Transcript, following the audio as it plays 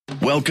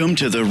Welcome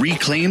to The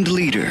Reclaimed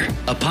Leader,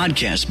 a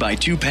podcast by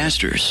two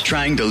pastors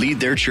trying to lead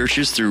their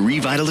churches through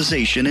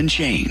revitalization and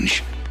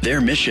change. Their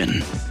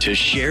mission, to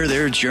share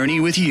their journey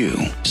with you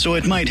so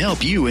it might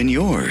help you in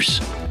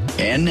yours.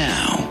 And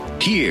now,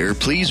 here,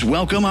 please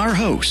welcome our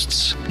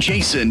hosts,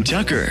 Jason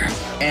Tucker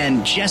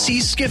and Jesse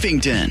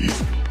Skiffington.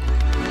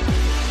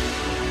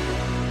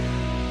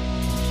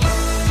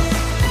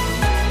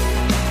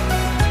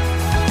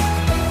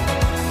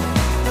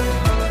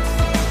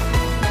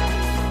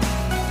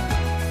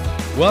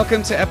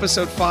 Welcome to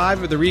episode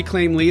 5 of The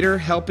Reclaimed Leader,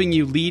 helping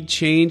you lead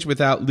change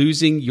without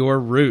losing your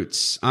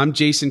roots. I'm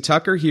Jason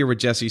Tucker here with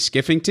Jesse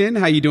Skiffington.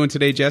 How you doing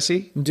today,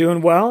 Jesse? I'm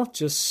doing well.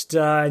 Just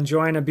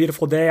enjoying a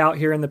beautiful day out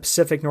here in the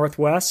Pacific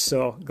Northwest.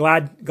 So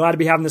glad to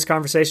be having this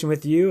conversation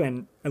with you,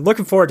 and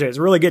looking forward to it. It's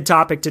a really good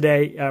topic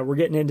today. We're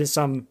getting into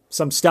some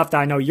stuff that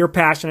I know you're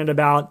passionate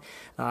about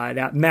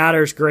that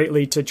matters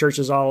greatly to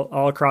churches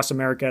all across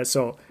America.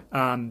 So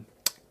I'm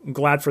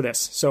glad for this.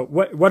 So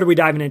what are we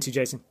diving into,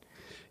 Jason?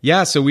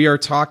 Yeah, so we are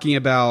talking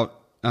about,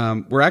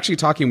 we're actually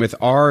talking with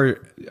our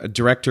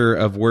director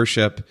of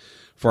worship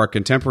for our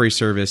contemporary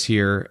service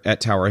here at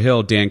Tower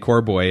Hill, Dan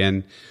Corboy,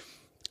 and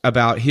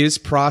about his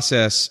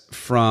process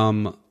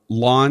from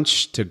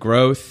launch to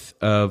growth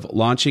of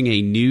launching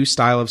a new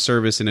style of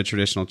service in a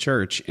traditional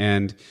church,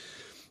 and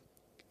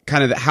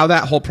kind of how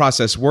that whole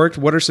process worked.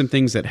 What are some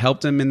things that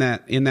helped him in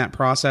that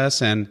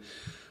process, and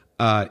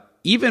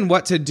even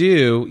what to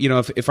do,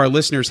 if our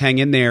listeners hang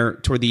in there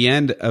toward the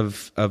end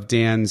of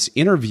Dan's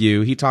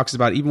interview, he talks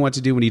about even what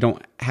to do when you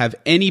don't have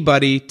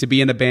anybody to be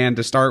in a band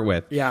to start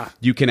with. Yeah.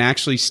 You can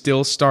actually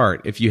still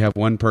start if you have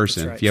one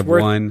person, right. If you have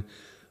one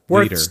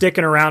worth leader.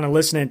 Sticking around and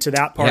listening to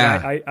that part.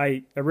 Yeah.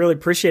 I really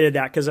appreciated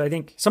that, because I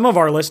think some of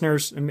our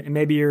listeners, and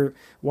maybe you're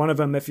one of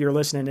them if you're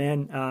listening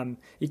in,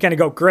 you kind of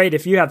go, great,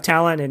 if you have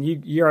talent and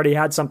you already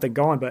had something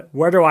going, but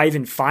where do I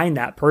even find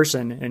that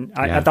person? And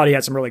I thought he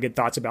had some really good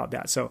thoughts about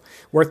that. So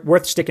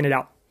worth sticking it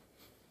out.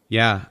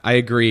 Yeah, I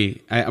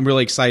agree. I'm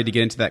really excited to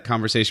get into that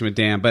conversation with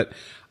Dan, but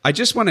I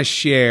just want to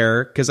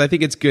share, because I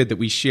think it's good that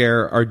we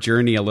share our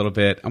journey a little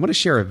bit. I want to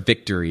share a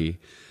victory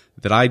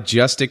that I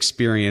just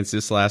experienced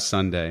this last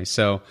Sunday.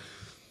 So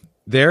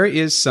there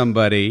is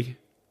somebody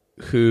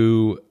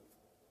who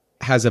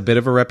has a bit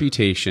of a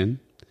reputation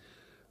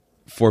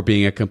for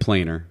being a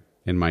complainer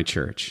in my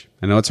church.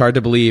 I know it's hard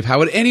to believe. How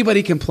would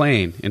anybody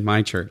complain in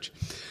my church?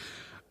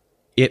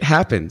 It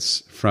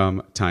happens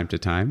from time to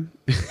time,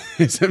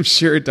 as I'm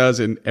sure it does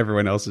in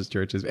everyone else's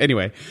churches.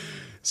 Anyway,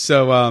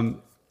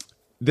 so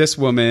this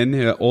woman,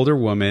 an older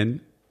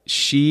woman,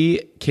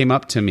 she came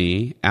up to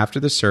me after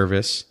the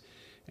service,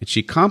 and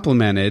she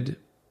complimented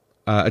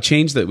a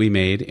change that we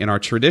made in our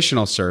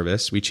traditional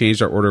service. We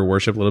changed our order of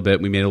worship a little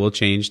bit. We made a little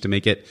change to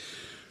make it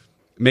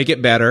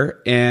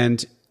better.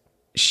 And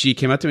she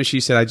came up to me and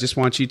she said, "I just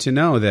want you to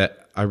know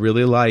that I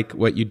really like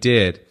what you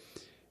did."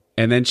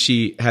 And then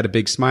she had a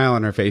big smile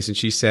on her face and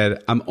she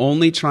said, "I'm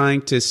only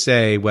trying to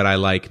say what I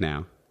like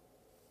now."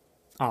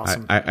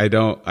 Awesome. I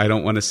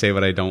don't want to say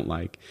what I don't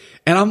like.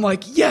 And I'm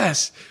like,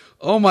 yes.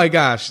 Oh my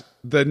gosh.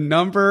 The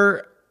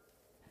number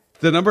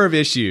of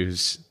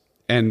issues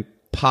and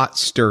pot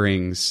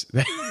stirrings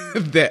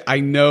that I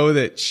know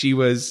that she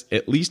was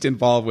at least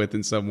involved with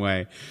in some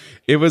way.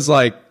 It was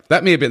like,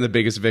 that may have been the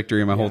biggest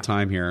victory of my whole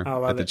time here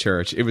at the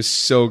church. It was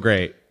so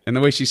great. And the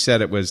way she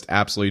said it was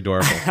absolutely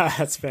adorable.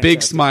 That's fantastic.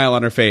 Big smile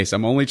on her face.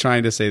 I'm only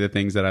trying to say the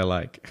things that I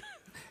like.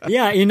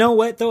 Yeah, you know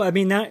what, though? I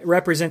mean, that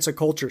represents a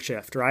culture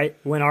shift, right?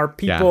 When our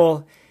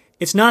people... Yeah.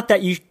 It's not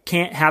that you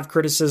can't have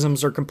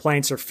criticisms or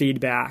complaints or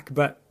feedback,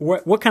 but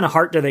what kind of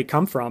heart do they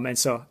come from? And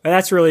so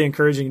that's really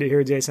encouraging to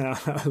hear, Jason.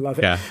 I love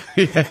it.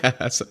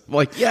 Yeah.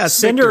 Like, yes.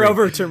 Send her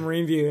over to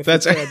Marine View if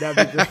that's you could.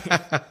 That'd be great.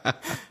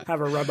 Have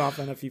her rub off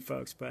on a few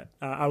folks, but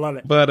I love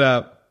it. But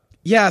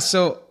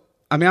so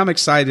I mean, I'm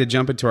excited to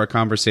jump into our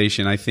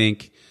conversation. I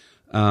think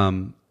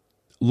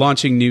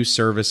launching new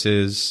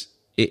services,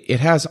 it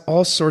has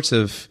all sorts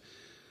of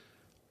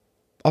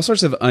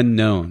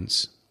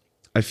unknowns.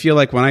 I feel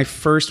like when I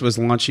first was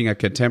launching a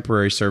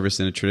contemporary service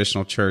in a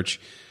traditional church,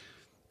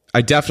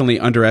 I definitely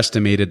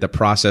underestimated the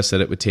process that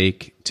it would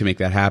take to make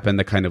that happen,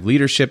 the kind of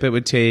leadership it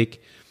would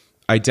take.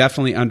 I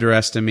definitely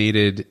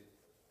underestimated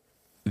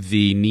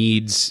the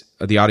needs,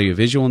 the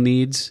audiovisual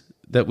needs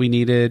that we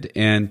needed,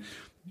 and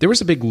there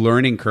was a big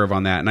learning curve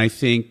on that. And I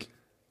think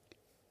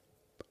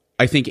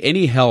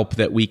any help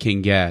that we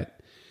can get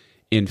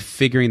in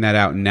figuring that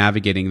out and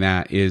navigating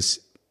that is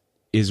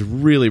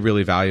really,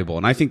 really valuable.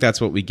 And I think that's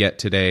what we get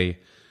today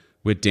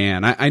with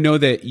Dan. I know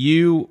that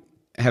you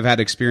have had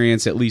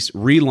experience at least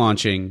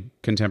relaunching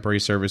contemporary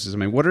services. I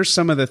mean, what are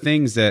some of the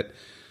things that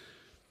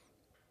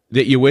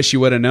you wish you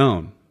would have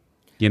known,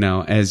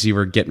 as you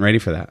were getting ready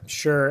for that?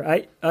 Sure.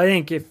 I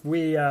think if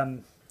we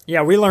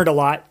learned a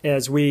lot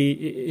as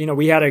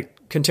we had a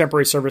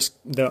contemporary service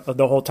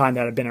the whole time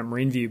that I've been at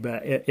Marine View,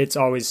 but it's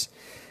always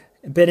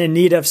been in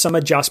need of some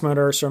adjustment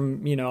or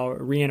some,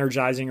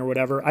 re-energizing or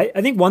whatever.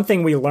 I think one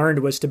thing we learned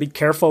was to be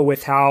careful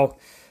with how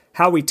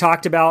we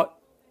talked about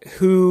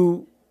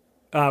who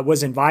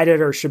was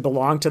invited or should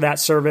belong to that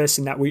service,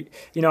 and that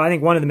I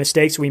think one of the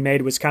mistakes we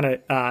made was kind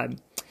of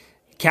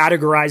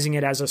categorizing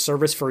it as a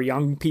service for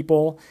young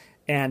people,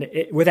 and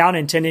without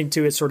intending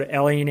to, it sort of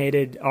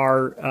alienated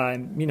our,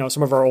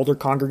 some of our older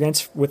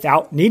congregants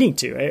without needing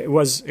to. It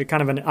was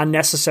kind of an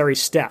unnecessary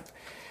step.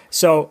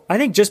 So I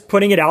think just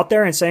putting it out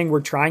there and saying we're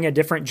trying a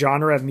different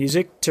genre of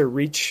music to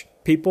reach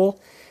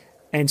people,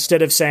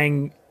 instead of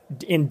saying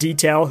in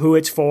detail who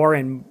it's for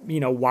and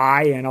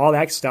why and all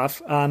that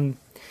stuff.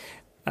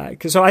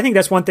 So I think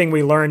that's one thing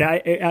we learned. I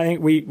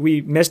think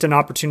we missed an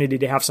opportunity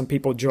to have some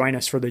people join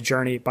us for the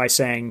journey by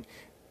saying,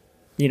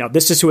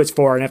 this is who it's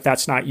for, and if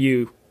that's not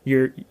you,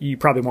 you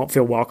probably won't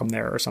feel welcome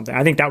there or something.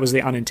 I think that was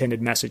the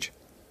unintended message.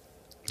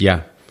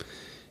 Yeah.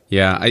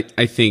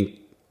 I think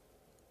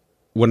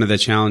one of the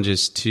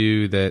challenges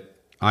too that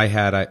I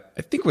had, I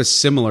think was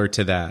similar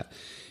to that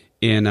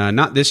in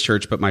not this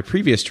church, but my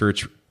previous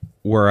church,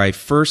 where I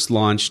first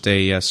launched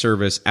a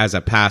service as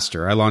a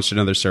pastor. I launched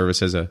another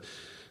service as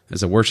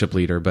a worship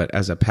leader, but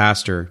as a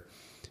pastor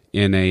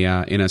in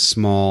a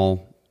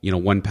small,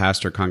 one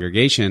pastor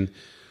congregation.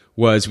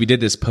 We did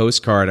this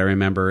postcard, I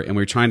remember, and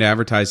we were trying to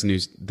advertise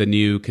the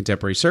new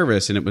contemporary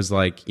service, and it was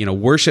like,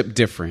 worship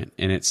different,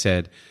 and it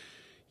said,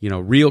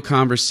 real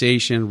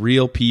conversation,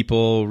 real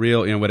people,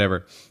 real,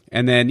 whatever.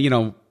 And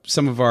then,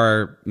 some of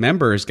our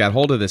members got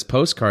hold of this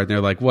postcard, and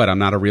they're like, what, I'm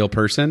not a real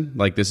person?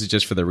 Like, this is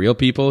just for the real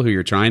people who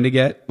you're trying to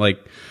get? Like,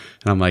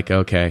 and I'm like,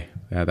 okay,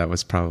 yeah, that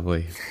was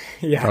probably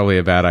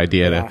a bad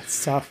idea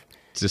it's tough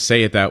to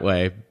say it that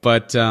way.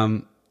 But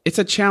it's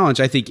a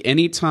challenge. I think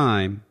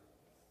anytime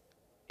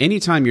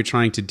you're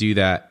trying to do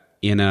that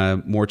in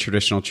a more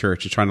traditional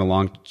church, you're trying to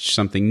launch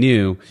something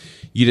new,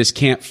 you just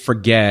can't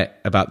forget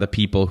about the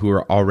people who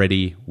are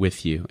already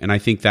with you. And I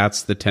think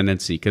that's the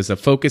tendency, because the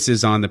focus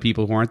is on the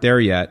people who aren't there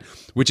yet,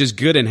 which is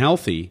good and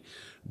healthy,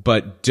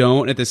 but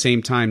don't at the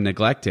same time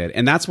neglect it.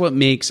 And that's what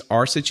makes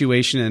our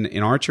situation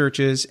in our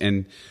churches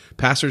and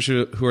pastors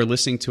who are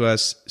listening to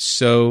us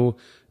so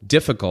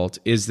difficult,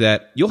 is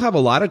that you'll have a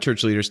lot of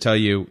church leaders tell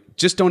you,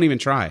 just don't even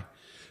try.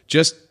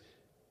 Just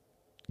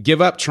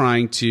give up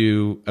trying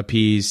to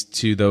appease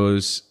to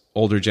those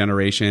older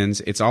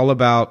generations. It's all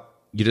about,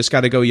 you just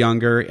got to go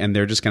younger, and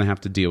they're just going to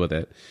have to deal with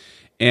it.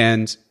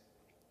 And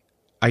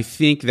I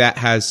think that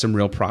has some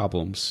real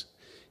problems,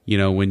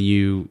 when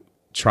you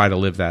try to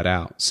live that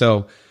out.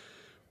 So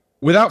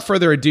without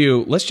further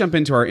ado, let's jump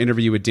into our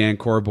interview with Dan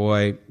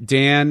Corboy.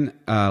 Dan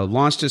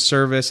launched his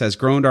service, has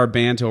grown our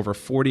band to over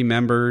 40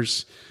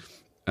 members.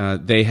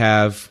 We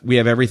have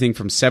everything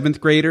from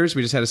seventh graders.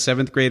 We just had a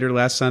seventh grader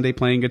last Sunday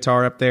playing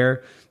guitar up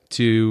there,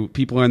 to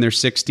people who are in their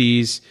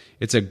 60s.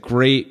 It's a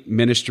great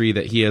ministry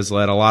that he has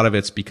led. A lot of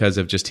it's because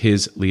of just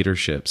his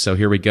leadership. So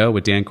here we go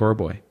with Dan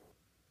Corboy.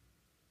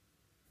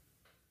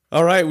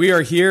 All right, we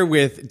are here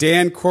with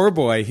Dan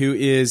Corboy, who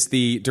is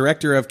the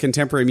director of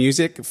contemporary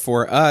music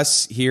for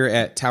us here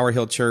at Tower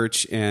Hill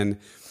Church. And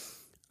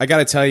I got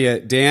to tell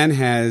you, Dan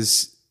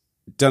has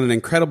done an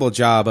incredible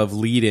job of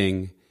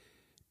leading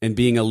and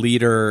being a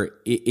leader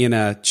in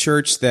a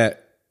church that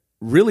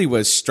really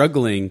was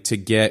struggling to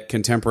get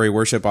contemporary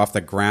worship off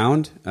the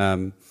ground.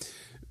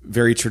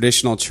 Very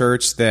traditional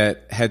church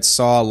that had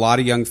saw a lot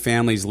of young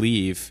families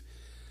leave.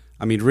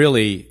 I mean,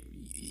 really,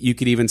 you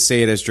could even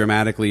say it as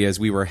dramatically as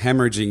we were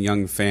hemorrhaging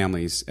young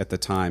families at the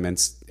time.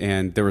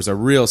 And there was a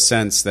real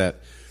sense that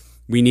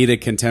we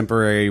needed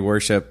contemporary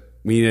worship.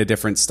 We needed a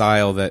different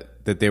style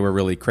that they were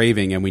really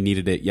craving, and we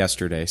needed it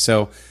yesterday.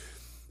 So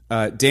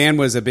Dan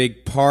was a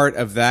big part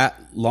of that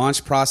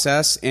launch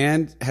process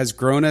and has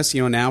grown us,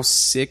 now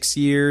 6-ish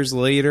years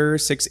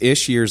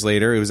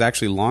later. It was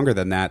actually longer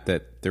than that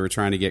they were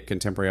trying to get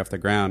contemporary off the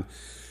ground.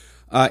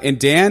 And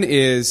Dan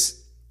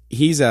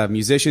he's a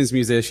musician's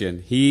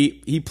musician.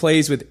 He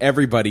plays with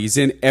everybody. He's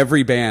in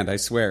every band, I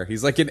swear.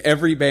 He's like in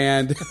every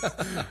band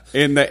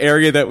in the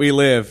area that we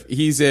live.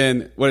 He's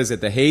in,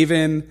 the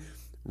Haven,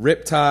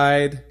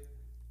 Riptide,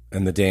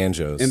 and the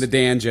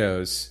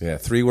Danjos. Yeah,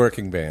 3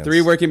 working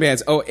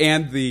bands. Oh,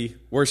 and the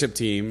worship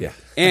team. Yeah.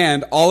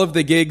 And all of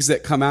the gigs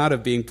that come out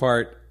of being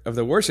part of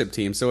the worship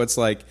team. So it's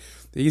like,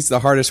 he's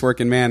the hardest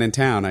working man in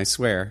town, I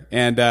swear.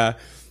 And a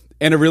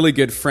really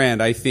good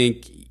friend. I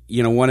think,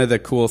 one of the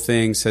cool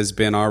things has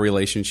been our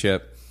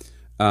relationship.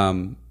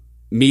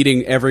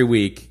 Meeting every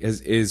week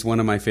is one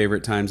of my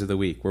favorite times of the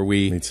week, where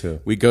Me too.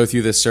 we go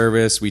through the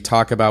service, we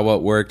talk about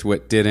what worked,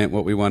 what didn't,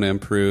 what we want to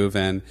improve,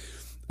 and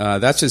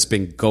that's just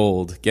been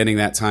gold, getting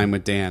that time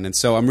with Dan. And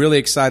so I'm really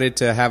excited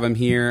to have him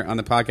here on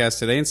the podcast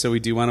today. And so we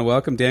do want to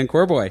welcome Dan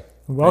Corboy.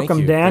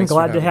 Welcome, Dan. Thanks,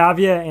 glad to have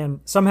you.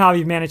 And somehow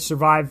you've managed to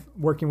survive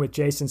working with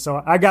Jason.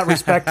 So I got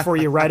respect for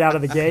you right out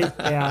of the gate,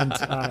 and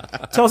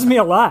tells me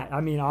a lot.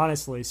 I mean,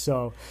 honestly.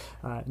 So,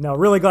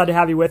 really glad to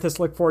have you with us.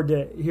 Look forward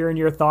to hearing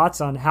your thoughts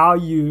on how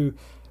you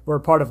were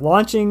part of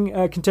launching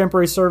a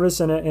contemporary service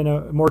in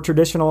a more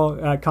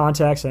traditional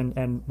context,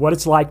 and what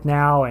it's like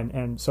now.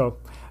 And so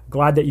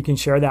glad that you can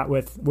share that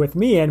with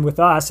me and with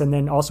us, and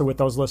then also with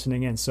those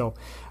listening in. So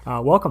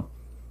welcome.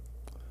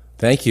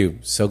 Thank you.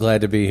 So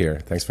glad to be here.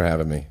 Thanks for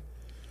having me.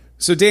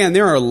 So, Dan,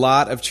 there are a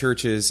lot of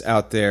churches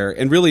out there,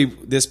 and really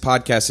this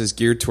podcast is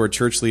geared toward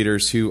church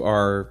leaders who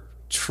are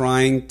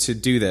trying to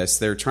do this.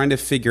 They're trying to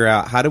figure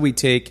out, how do we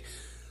take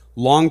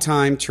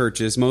longtime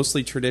churches,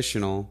 mostly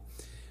traditional,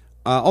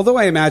 although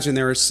I imagine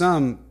there are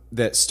some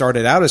that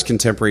started out as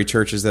contemporary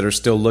churches that are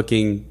still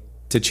looking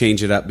to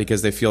change it up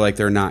because they feel like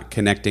they're not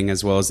connecting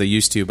as well as they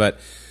used to. But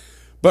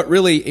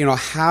really,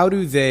 how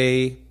do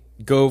they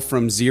go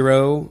from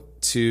zero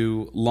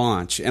to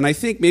launch? And I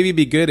think maybe it'd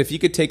be good if you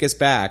could take us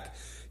back,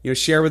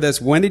 share with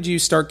us, when did you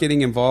start getting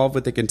involved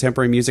with the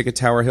contemporary music at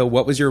Tower Hill?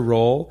 What was your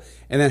role?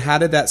 And then how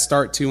did that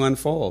start to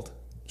unfold?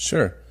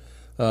 Sure.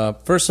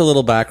 First, a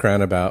little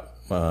background about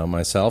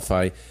myself.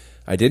 I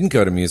didn't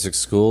go to music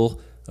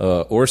school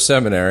or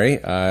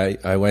seminary.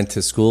 I went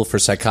to school for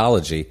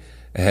psychology,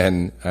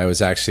 and I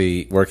was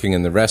actually working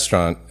in the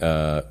restaurant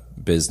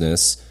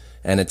business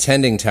and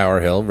attending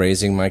Tower Hill,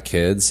 raising my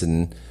kids,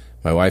 and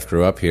my wife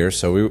grew up here,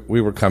 so we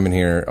were coming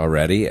here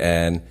already,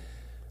 and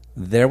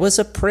there was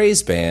a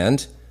praise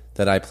band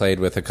that I played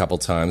with a couple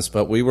times,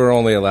 but we were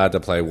only allowed to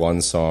play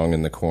one song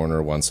in the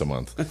corner once a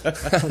month.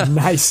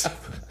 Nice.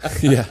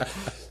 Yeah.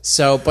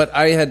 So, but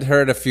I had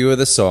heard a few of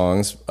the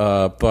songs,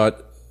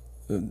 but,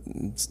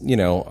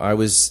 I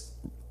was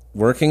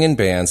working in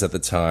bands at the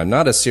time,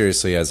 not as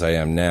seriously as I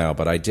am now,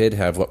 but I did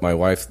have what my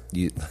wife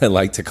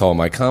liked to call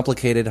my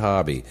complicated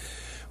hobby,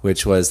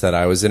 which was that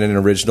I was in an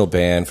original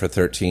band for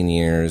 13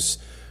 years.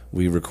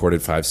 We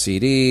recorded 5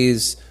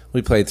 CDs.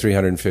 We played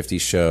 350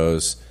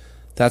 shows.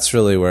 That's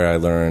really where I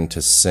learned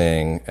to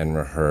sing and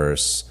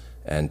rehearse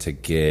and to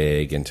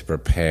gig and to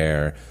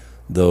prepare.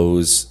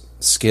 Those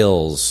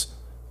skills,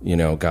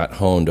 got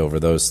honed over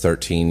those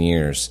 13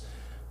 years.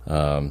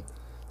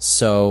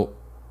 So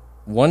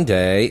one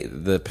day,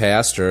 the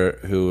pastor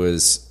who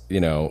was,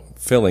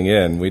 filling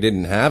in, we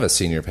didn't have a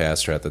senior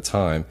pastor at the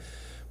time,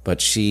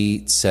 but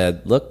she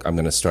said, "Look, I'm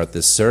going to start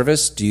this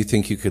service. Do you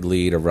think you could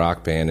lead a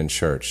rock band in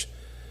church?"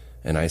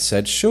 And I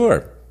said,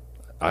 "Sure.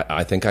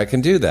 I think I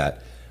can do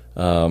that."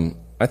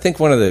 I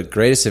think one of the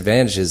greatest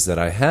advantages that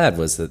I had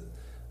was that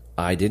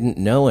I didn't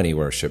know any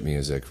worship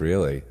music,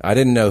 really. I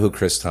didn't know who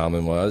Chris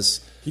Tomlin was.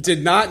 He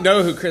did not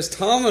know who Chris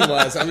Tomlin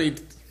was. I mean,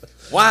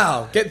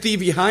 wow, get thee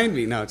behind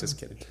me. No, just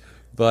kidding.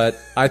 But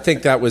I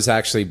think that was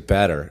actually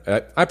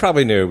better. I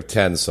probably knew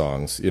 10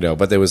 songs,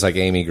 but there was like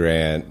Amy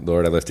Grant,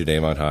 Lord, I Lift Your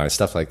Name on High,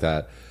 stuff like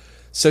that.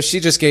 So she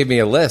just gave me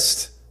a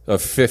list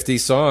of 50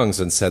 songs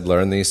and said,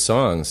 learn these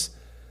songs.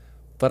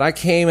 But I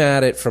came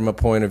at it from a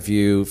point of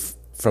view,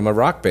 from a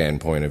rock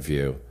band point of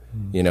view,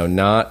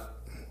 not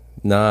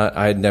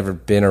I had never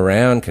been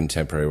around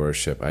contemporary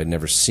worship. I'd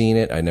never seen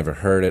it. I'd never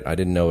heard it. I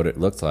didn't know what it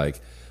looked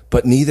like,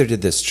 but neither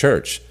did this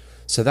church.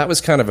 So that was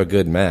kind of a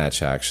good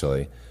match,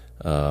 actually.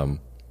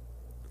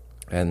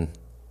 And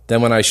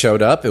then when I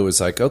showed up, it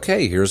was like,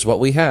 okay, here's what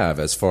we have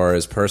as far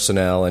as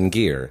personnel and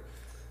gear.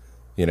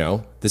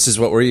 This is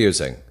what we're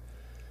using.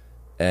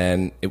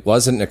 And it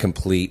wasn't a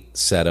complete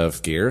set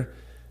of gear.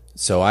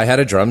 So I had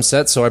a drum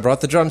set, so I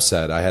brought the drum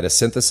set. I had a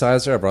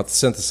synthesizer, I brought the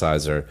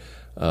synthesizer.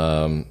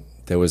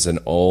 There was an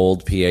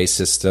old PA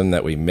system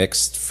that we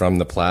mixed from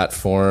the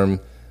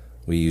platform.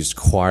 We used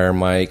choir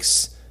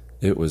mics.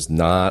 It was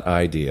not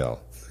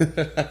ideal.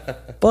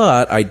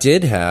 But I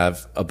did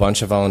have a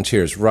bunch of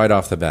volunteers right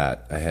off the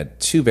bat. I had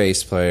 2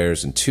 bass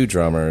players and 2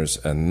 drummers,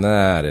 and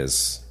that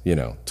is,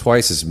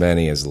 twice as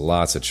many as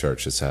lots of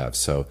churches have.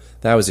 So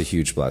that was a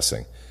huge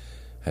blessing.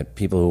 I had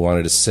people who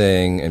wanted to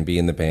sing and be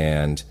in the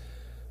band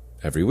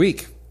every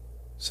week.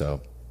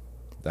 So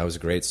that was a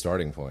great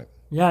starting point.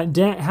 Yeah,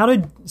 Dan,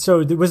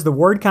 was the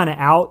word kind of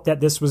out that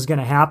this was going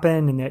to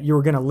happen and that you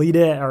were going to lead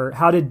it, or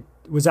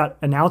was that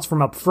announced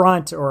from up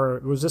front,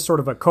 or was this sort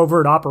of a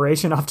covert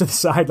operation off to the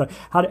side? Like,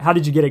 how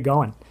did you get it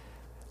going?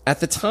 At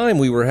the time,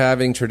 we were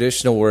having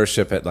traditional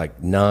worship at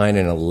like 9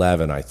 and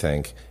 11, I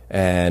think,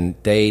 and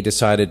they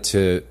decided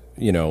to,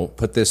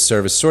 put this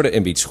service sort of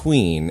in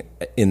between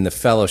in the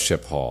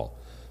fellowship hall.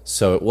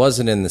 So it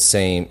wasn't in the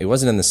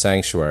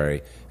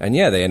sanctuary. And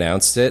yeah, they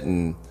announced it,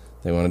 and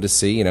they wanted to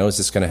see, is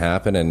this going to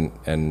happen?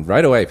 And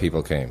right away,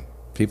 people came.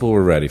 People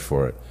were ready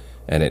for it,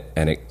 and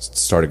it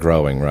started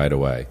growing right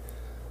away.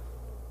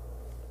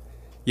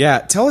 Yeah,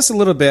 tell us a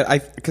little bit,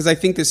 because I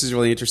think this is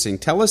really interesting.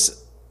 Tell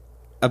us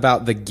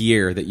about the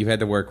gear that you had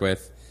to work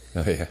with,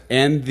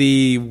 and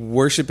the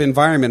worship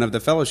environment of the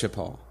fellowship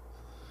hall.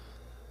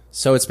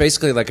 So it's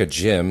basically like a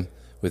gym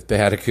with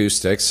bad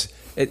acoustics.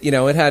 It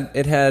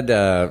had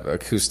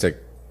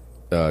acoustic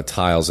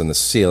tiles in the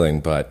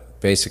ceiling,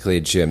 but basically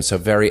a gym. So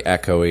very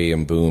echoey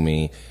and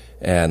boomy,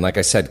 and like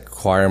I said,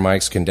 choir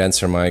mics,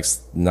 condenser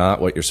mics,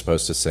 not what you're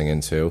supposed to sing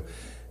into.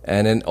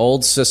 And an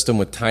old system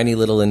with tiny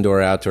little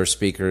indoor-outdoor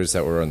speakers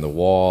that were on the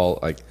wall.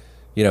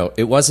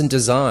 It wasn't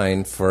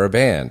designed for a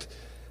band.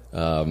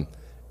 And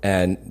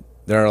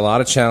there are a lot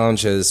of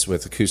challenges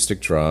with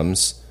acoustic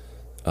drums.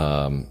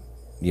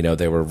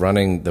 They were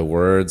running the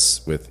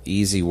words with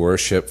easy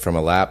worship from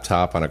a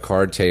laptop on a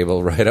card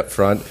table right up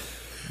front.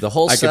 The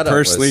whole I setup could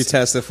personally was,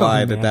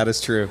 testify that is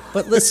true.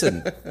 But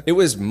listen, it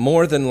was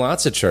more than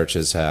lots of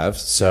churches have.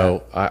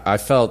 So yeah. I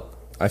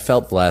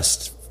felt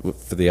blessed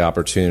for the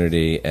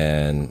opportunity,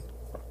 and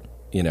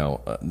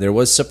there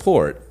was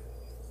support.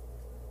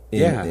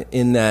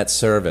 In that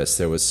service,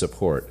 there was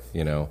support.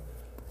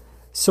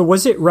 So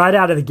was it right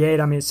out of the gate?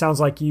 I mean, it sounds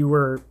like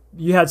you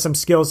had some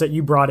skills that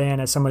you brought in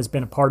as someone who's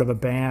been a part of a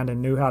band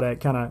and knew how to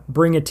kind of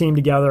bring a team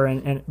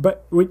together.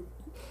 But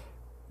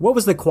what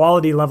was the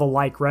quality level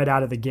like right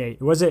out of the gate?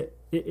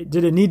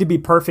 Did it need to be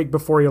perfect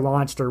before you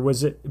launched, or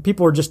was it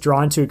people were just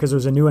drawn to it because it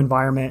was a new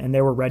environment and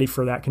they were ready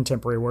for that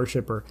contemporary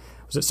worship, or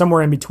was it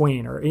somewhere in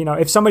between? Or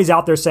if somebody's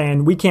out there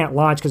saying we can't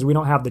launch because we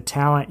don't have the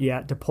talent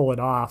yet to pull it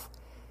off,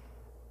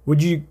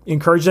 would you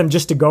encourage them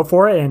just to go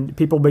for it and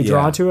people be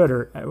drawn to it,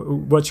 or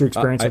what's your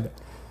experience of it?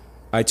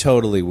 I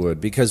totally would,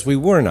 because we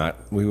were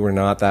not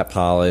that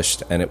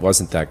polished, and it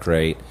wasn't that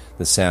great.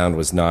 The sound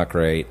was not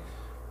great,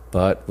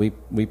 but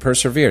we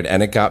persevered,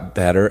 and it got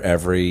better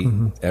every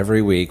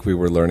week. We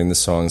were learning the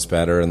songs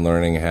better and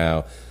learning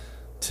how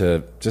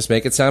to just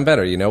make it sound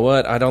better. You know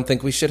what? I don't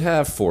think we should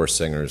have 4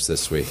 singers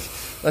this week.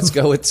 Let's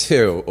go with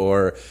 2,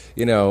 or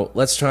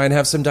let's try and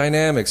have some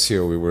dynamics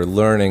here. We were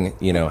learning,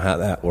 how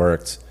that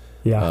worked.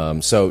 Yeah.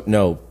 So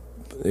no,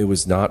 it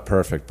was not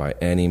perfect by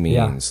any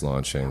means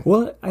launching.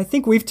 Well, I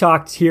think we've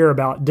talked here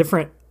about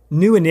different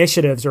new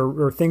initiatives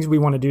or things we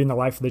want to do in the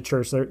life of the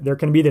church. There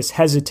can be this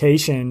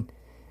hesitation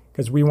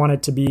because we want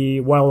it to be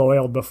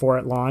well-oiled before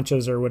it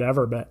launches or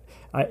whatever. But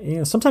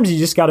sometimes you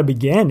just got to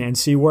begin and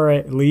see where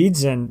it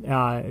leads,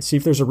 and see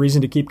if there's a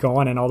reason to keep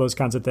going and all those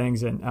kinds of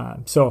things. And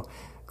so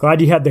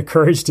glad you had the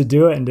courage to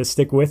do it and to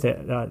stick with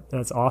it.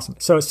 That's awesome.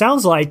 So it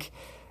sounds like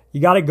you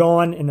got it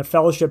going in the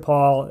fellowship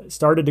hall. It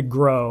started to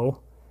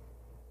grow.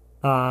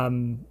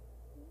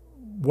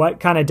 What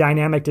kind of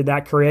dynamic did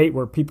that create?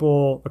 Were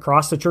people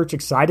across the church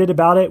excited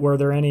about it? Were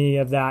there any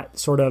of that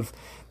sort of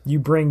you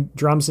bring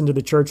drums into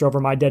the church over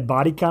my dead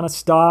body kind of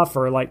stuff,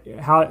 or like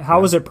how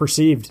was it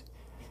perceived?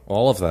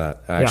 All of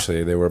that,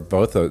 actually. There were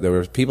there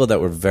were people that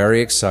were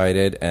very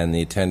excited, and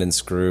the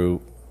attendance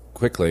grew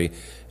quickly.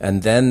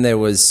 And then there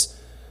was,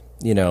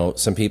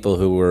 some people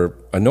who were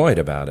annoyed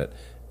about it.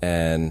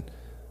 And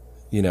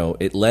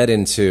it led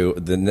into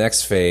the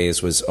next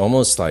phase was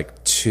almost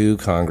like 2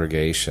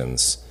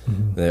 congregations.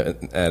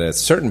 At a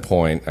certain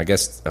point, I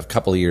guess a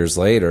couple of years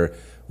later,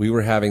 we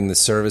were having the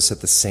service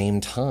at the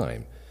same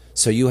time.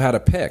 So you had to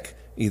pick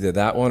either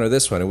that one or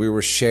this one, and we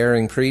were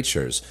sharing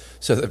preachers.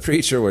 So the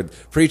preacher would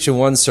preach in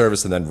one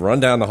service and then run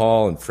down the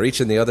hall and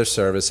preach in the other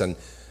service, and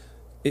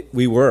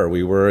we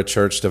were a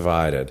church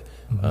divided.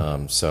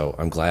 So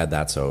I'm glad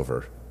that's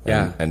over.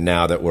 Yeah. And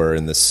now that we're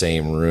in the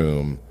same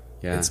room,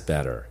 it's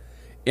better.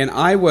 And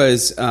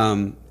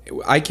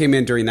I came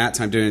in during that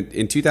time.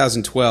 In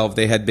 2012,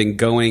 they had been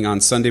going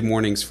on Sunday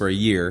mornings for a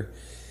year,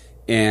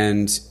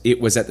 and it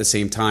was at the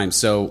same time.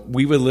 So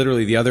we would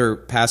literally, the other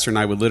pastor and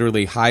I would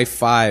literally high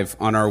five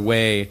on our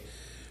way.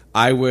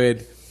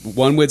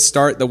 One would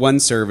start the one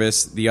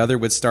service, the other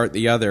would start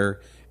the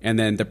other, and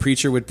then the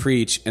preacher would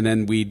preach, and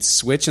then we'd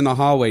switch in the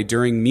hallway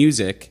during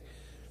music,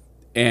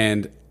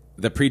 and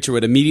the preacher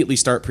would immediately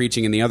start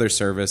preaching in the other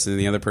service, and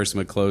the other person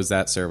would close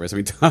that service. I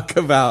mean, talk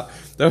about,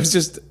 it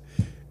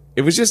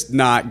was just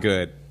not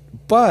good.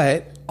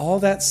 But all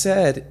that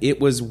said, it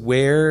was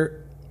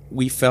where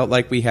we felt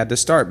like we had to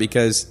start,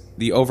 because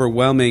the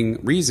overwhelming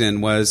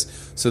reason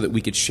was so that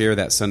we could share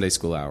that Sunday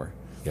school hour.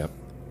 Yep.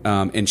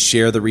 And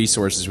share the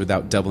resources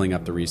without doubling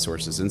up the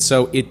resources. And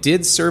so it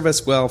did serve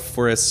us well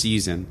for a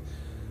season,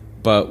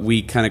 but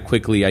we kind of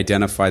quickly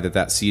identified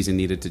that season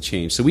needed to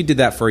change. So we did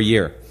that for a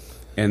year.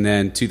 And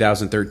then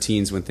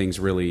 2013 is when things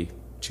really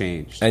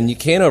changed. And you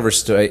can't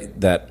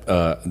overstate that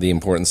the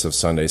importance of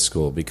Sunday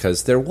school,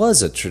 because there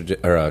was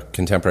a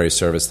contemporary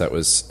service that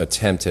was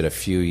attempted a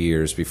few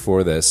years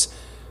before this,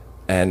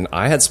 and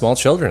I had small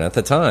children at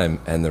the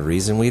time, and the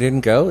reason we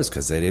didn't go is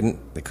because they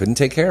couldn't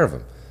take care of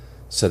them.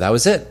 So that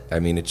was it. I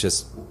mean, it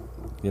just,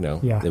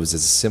 it was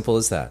as simple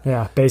as that.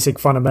 Yeah, basic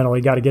fundamental.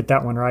 You got to get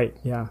that one right.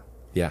 Yeah.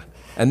 Yeah.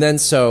 And then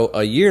so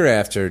a year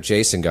after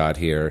Jason got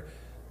here,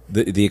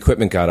 the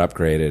equipment got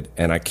upgraded,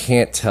 and I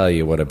can't tell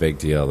you what a big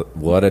deal.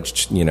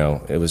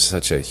 It was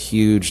such a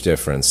huge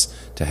difference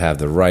to have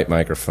the right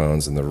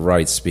microphones and the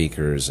right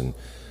speakers and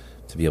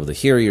to be able to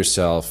hear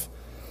yourself.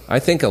 I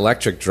think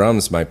electric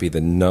drums might be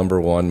the number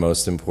one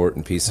most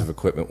important piece of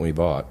equipment we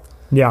bought.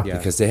 Yeah.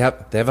 Because they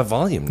have a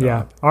volume knob.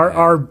 Yeah.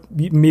 Our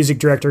music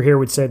director here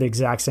would say the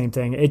exact same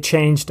thing. It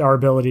changed our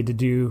ability to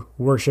do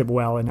worship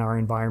well in our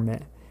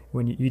environment.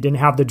 When you didn't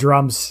have the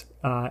drums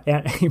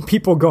and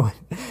people going,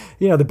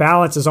 the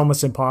balance is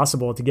almost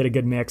impossible to get a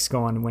good mix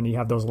going when you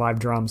have those live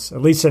drums,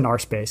 at least in our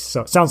space.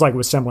 So it sounds like it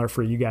was similar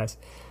for you guys.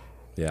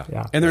 Yeah.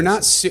 And they're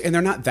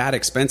not that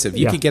expensive.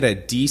 You could get a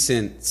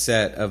decent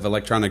set of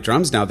electronic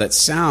drums now that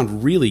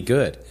sound really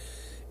good.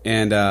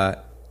 And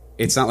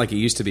it's not like it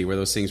used to be where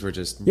those things were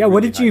just really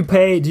what did you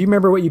pay? Do you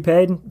remember what you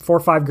paid? $4 or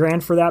 $5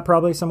 grand for that,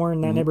 probably somewhere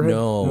in that neighborhood?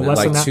 No, less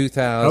like than that?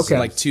 2,000. Okay.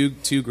 Like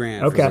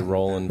 $2,000 okay. For the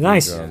Roland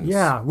nice. drums.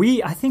 Yeah,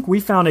 I think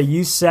we found a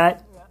used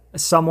set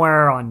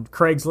somewhere on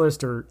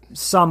Craigslist or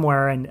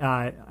somewhere,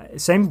 and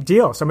same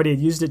deal. Somebody had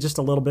used it just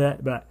a little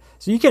bit, but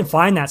so you can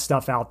find that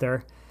stuff out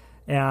there.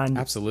 And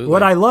absolutely,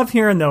 what I love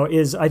hearing though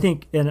is I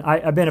think, and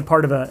I've been a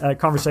part of a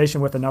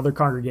conversation with another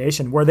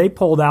congregation where they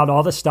pulled out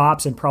all the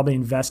stops and probably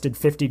invested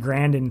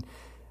 $50,000 in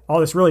all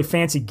this really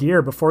fancy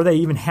gear before they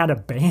even had a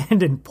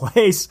band in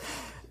place.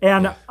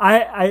 And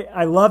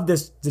I love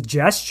the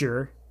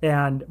gesture,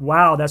 and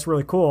wow, that's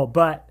really cool.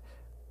 But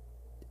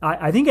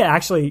I think it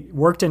actually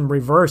worked in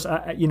reverse.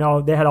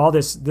 They had all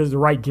the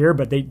right gear,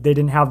 but they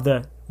didn't have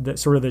the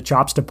sort of the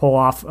chops to pull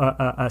off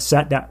a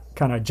set that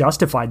kind of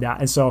justified that.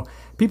 And so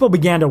people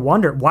began to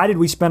wonder, why did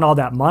we spend all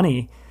that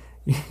money,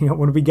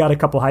 when we got a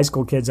couple high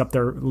school kids up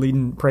there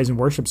leading praise and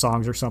worship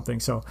songs or something.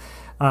 So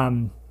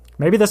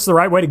maybe that's the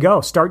right way to go.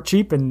 Start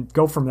cheap and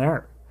go from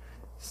there.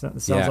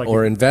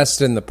 Or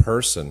invest in the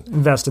person.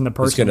 Invest in the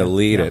person who's going to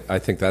lead it. I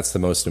think that's the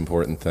most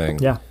important thing.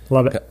 Yeah,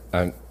 love it.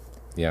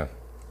 Yeah,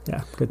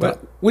 good thought.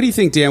 What do you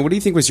think, Dan? What do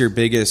you think was your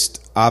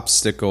biggest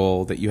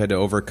obstacle that you had to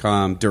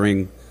overcome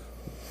during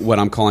what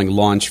I'm calling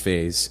launch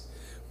phase,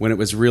 when it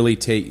was really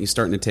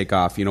starting to take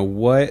off? Is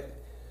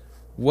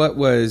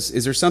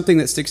there something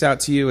that sticks out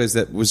to you as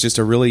that was just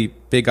a really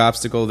big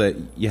obstacle that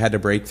you had to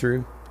break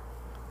through?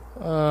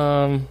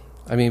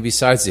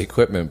 Besides the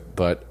equipment,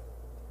 but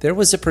there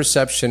was a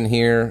perception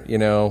here,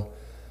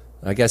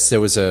 I guess there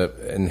was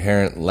a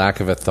inherent lack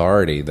of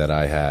authority that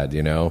I had,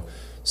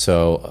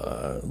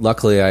 So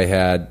luckily I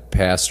had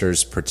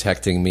pastors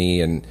protecting me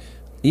and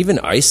even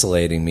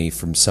isolating me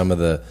from some of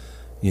the,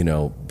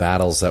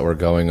 battles that were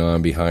going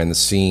on behind the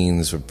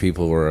scenes, where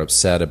people were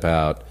upset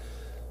about,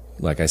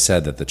 like I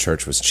said, that the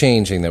church was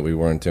changing, that we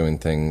weren't doing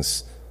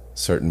things a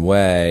certain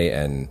way,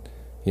 and,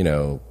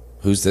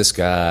 who's this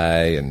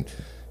guy, and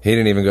he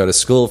didn't even go to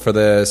school for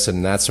this,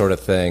 and that sort of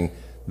thing.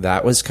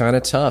 That was kind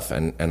of tough,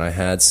 and I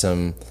had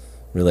some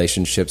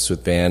relationships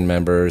with band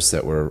members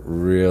that were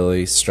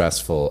really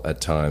stressful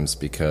at times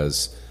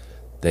because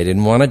they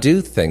didn't want to do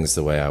things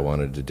the way I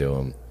wanted to do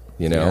them,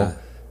 Yeah.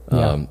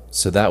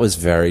 So that was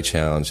very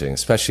challenging,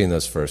 especially in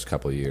those first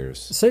couple of years.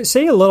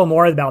 Say a little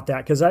more about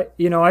that, because I've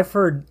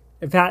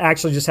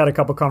actually just had a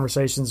couple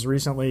conversations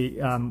recently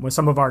with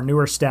some of our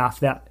newer staff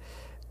that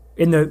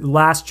in the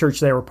last church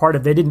they were part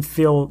of, they didn't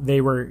feel they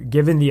were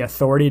given the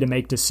authority to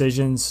make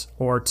decisions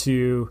or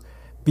to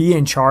be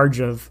in charge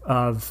of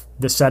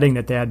the setting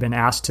that they had been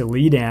asked to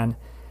lead in.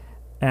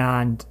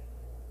 And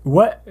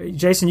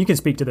Jason, you can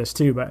speak to this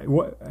too, but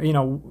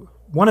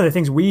one of the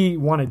things we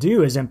want to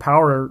do is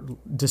empower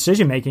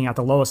decision-making at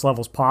the lowest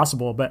levels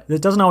possible, but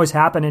it doesn't always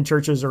happen in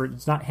churches, or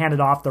it's not handed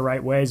off the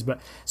right ways.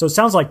 But so it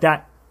sounds like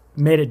that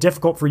made it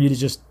difficult for you to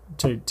just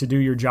to do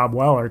your job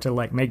well, or to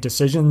like make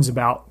decisions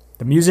about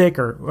the music,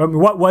 or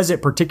what was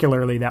it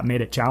particularly that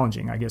made it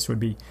challenging, I guess would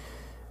be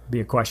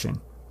a question.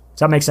 Does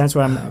that make sense?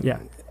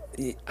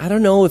 I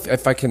don't know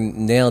if I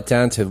can nail it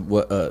down to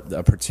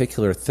a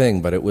particular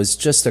thing, but it was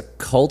just a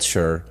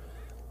culture,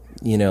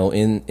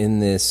 in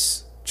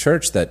this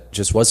church that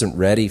just wasn't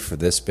ready for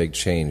this big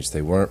change.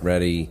 They weren't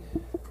ready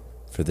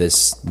for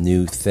this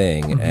new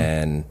thing. Mm-hmm.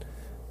 And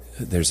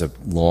there's a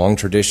long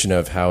tradition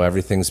of how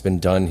everything's been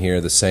done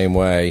here the same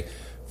way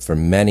for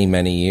many,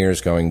 many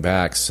years going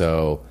back.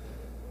 So,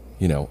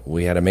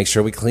 we had to make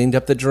sure we cleaned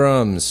up the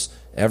drums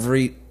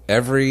every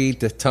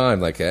time,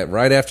 like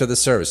right after the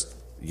service.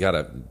 You got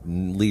to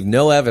leave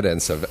no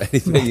evidence of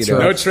anything,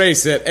 No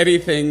trace that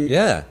anything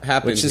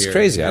happened, which is here.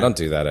 crazy. Yeah. I don't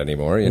do that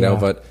anymore,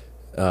 but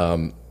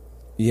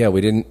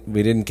we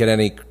didn't get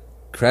any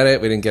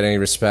credit, we didn't get any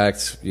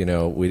respect, we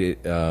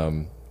did,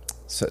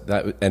 so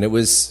that, and it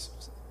was,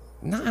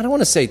 I don't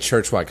want to say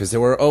church-wide, because there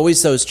were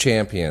always those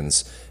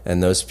champions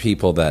and those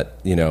people that,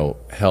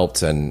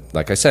 helped and,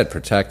 like I said,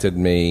 protected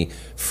me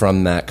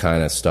from that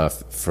kind of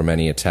stuff, from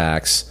any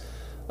attacks.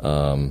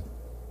 But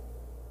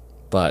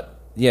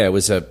yeah, it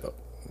was a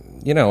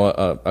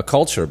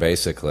culture,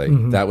 basically.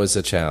 Mm-hmm. That was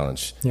a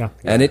challenge. Yeah.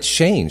 And it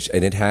changed,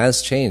 and it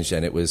has changed,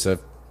 and it was a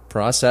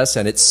process,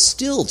 and it's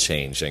still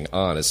changing,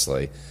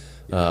 honestly.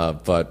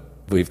 But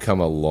we've come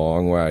a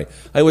long way.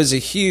 It was a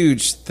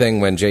huge thing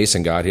when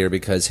Jason got here,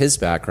 because his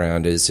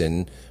background is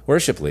in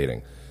worship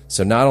leading.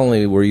 So not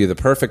only were you the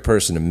perfect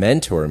person to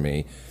mentor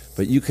me,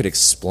 but you could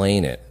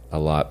explain it a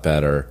lot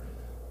better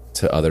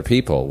to other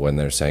people when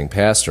they're saying,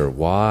 Pastor,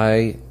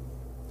 why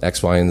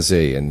X, Y, and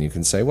Z? And you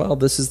can say, well,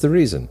 this is the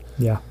reason.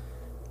 Yeah.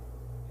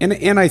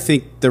 And I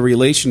think the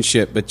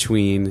relationship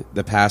between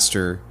the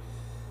pastor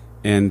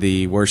and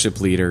the worship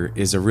leader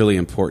is a really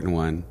important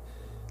one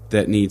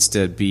that needs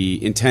to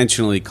be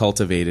intentionally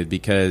cultivated,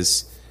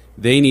 because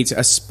they need to,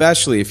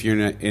 especially if you're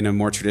in a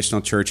more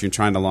traditional church, you're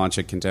trying to launch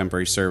a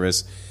contemporary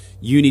service,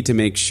 you need to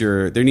make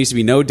sure there needs to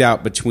be no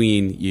doubt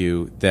between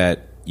you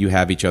that you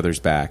have each other's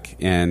back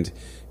and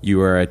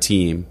you are a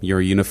team, you're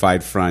a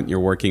unified front, you're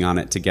working on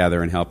it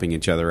together and helping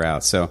each other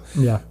out. So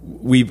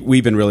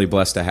we've been really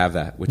blessed to have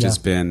that, which has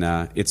been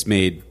it's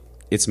made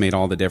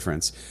all the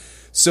difference.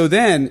 So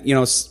then,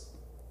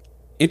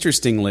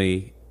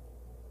 interestingly,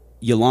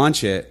 you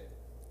launch it,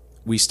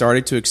 we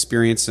started to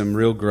experience some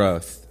real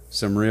growth.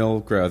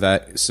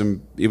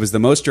 It was the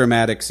most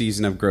dramatic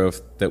season of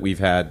growth that we've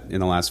had in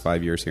the last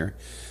 5 years here,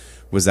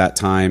 was that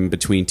time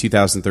between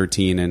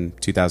 2013 and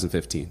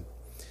 2015.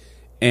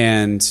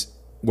 and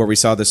where we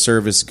saw the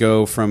service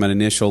go from an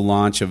initial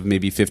launch of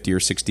maybe 50 or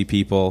 60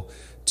 people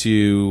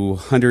to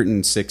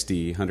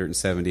 160,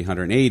 170,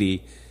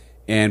 180,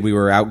 and we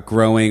were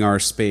outgrowing our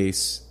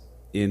space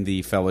in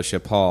the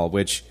fellowship hall,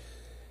 which,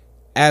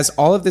 as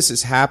all of this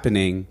is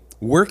happening,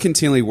 we're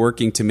continually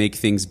working to make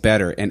things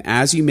better. And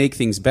as you make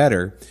things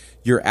better,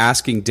 you're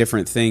asking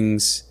different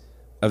things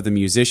of the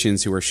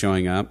musicians who are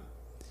showing up.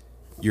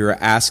 You're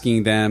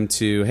asking them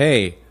to,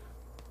 hey,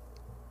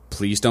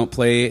 please don't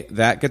play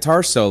that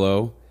guitar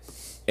solo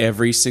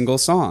every single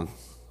song.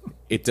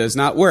 It does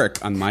not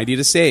work on Mighty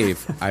to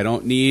Save. I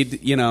don't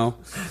need,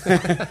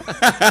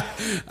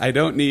 I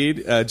don't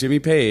need Jimmy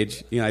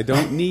Page. I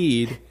don't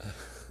need,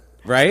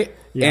 right?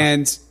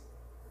 Yeah.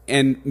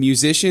 And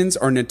musicians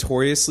are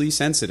notoriously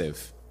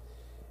sensitive.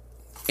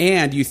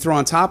 And you throw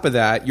on top of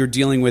that, you're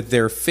dealing with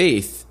their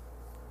faith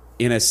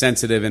in a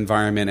sensitive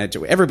environment.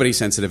 Everybody's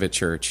sensitive at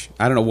church.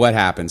 I don't know what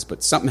happens,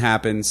 but something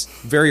happens.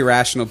 Very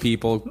rational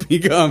people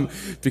become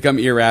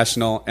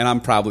irrational, and I'm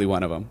probably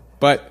one of them.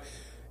 But,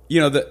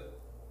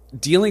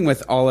 dealing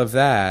with all of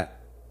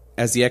that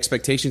as the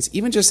expectations,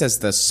 even just as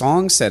the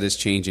song set is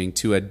changing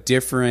to a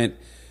different...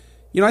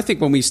 I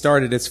think when we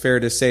started, it's fair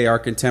to say our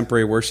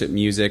contemporary worship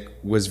music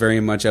was very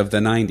much of the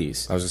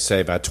 90s. I was going to say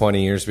about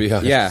 20 years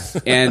behind. Yeah.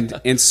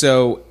 And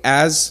so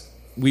as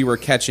we were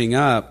catching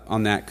up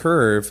on that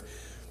curve,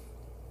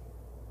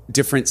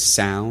 different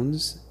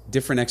sounds,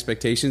 different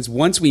expectations.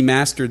 Once we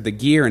mastered the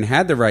gear and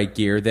had the right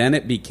gear, then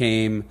it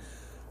became,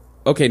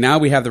 okay, now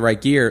we have the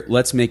right gear,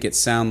 let's make it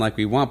sound like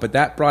we want. But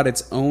that brought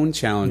its own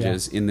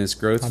challenges in this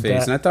growth phase.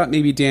 Bet. And I thought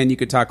maybe, Dan, you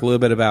could talk a little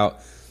bit about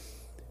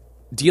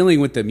dealing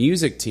with the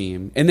music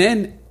team. And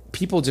then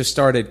people just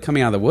started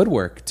coming out of the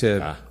woodwork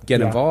to get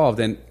involved,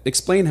 and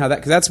explain how that,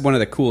 because that's one of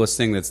the coolest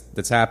things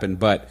that's happened,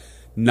 but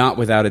not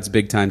without its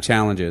big time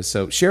challenges.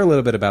 So share a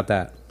little bit about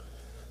that.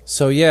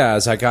 So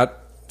as I got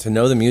to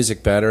know the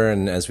music better,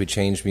 and as we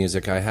changed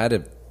music, I had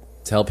to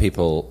tell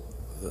people,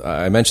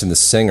 I mentioned the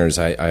singers,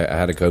 I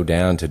had to go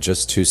down to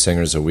just 2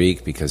 singers a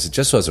week because it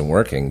just wasn't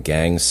working.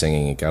 Gang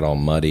singing, it got all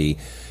muddy,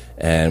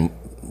 and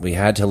we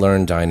had to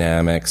learn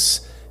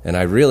dynamics, and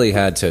I really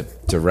had to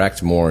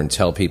direct more and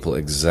tell people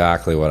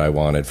exactly what I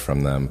wanted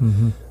from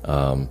them.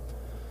 Mm-hmm.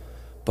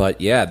 But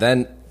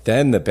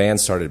then the band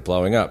started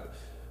blowing up.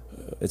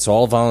 It's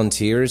all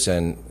volunteers,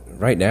 and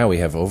right now we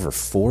have over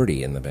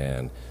 40 in the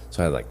band.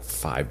 So I had like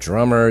 5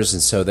 drummers,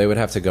 and so they would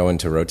have to go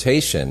into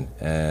rotation.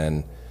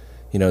 And,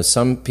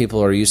 some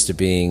people are used to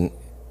being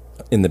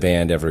in the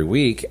band every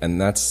week,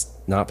 and that's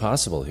not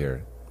possible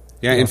here.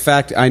 Yeah, in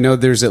fact, I know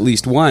there's at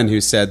least one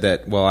who said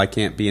that, well, I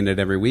can't be in it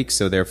every week,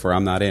 so therefore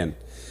I'm not in.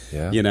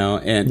 Yeah.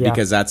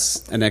 Because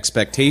that's an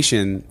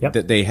expectation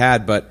that they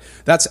had. But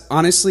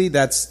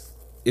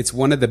it's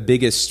one of the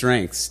biggest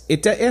strengths.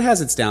 It has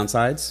its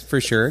downsides,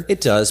 for sure.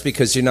 It does,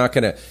 because you're not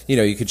going to,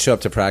 you could show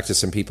up to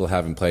practice and people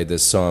haven't played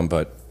this song,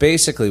 but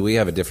basically we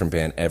have a different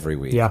band every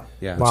week. Yeah.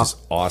 Which is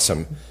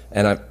awesome.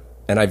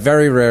 And I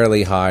very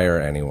rarely hire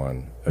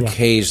anyone.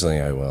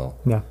 Occasionally I will.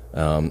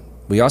 Yeah.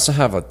 We also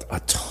have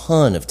a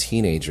ton of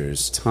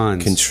teenagers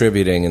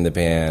contributing in the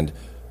band.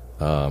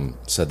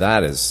 So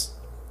that is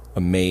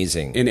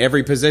amazing. In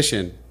every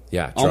position.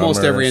 Yeah.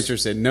 Almost drummers. every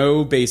interested.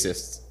 No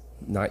bassists.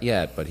 Not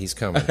yet, but he's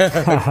coming.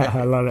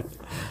 I love it.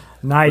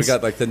 Nice. We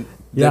got like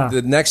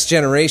the next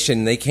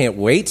generation. They can't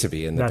wait to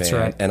be in the band.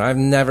 Right. And I've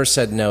never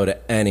said no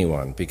to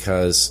anyone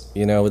because,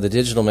 with the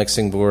digital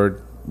mixing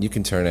board, you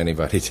can turn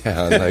anybody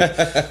down. Like,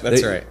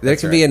 That's right. There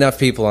can be enough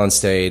people on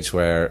stage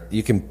where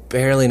you can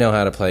barely know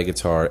how to play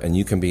guitar and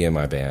you can be in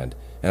my band.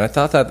 And I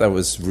thought that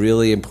was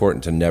really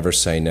important to never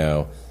say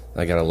no.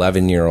 I got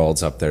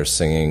 11-year-olds up there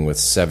singing with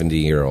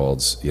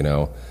 70-year-olds,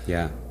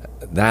 Yeah.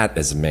 That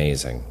is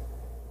amazing.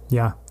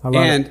 Yeah, I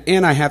love it.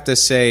 And I have to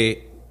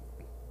say,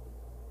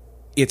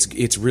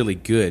 it's really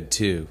good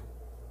too.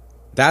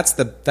 That's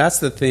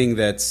the thing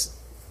that's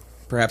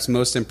perhaps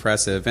most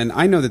impressive. And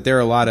I know that there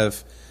are a lot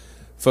of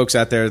folks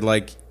out there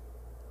like,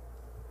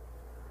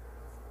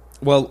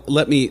 well,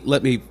 let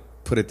me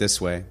put it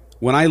this way.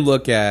 When I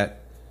look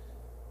at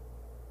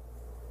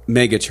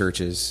mega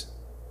churches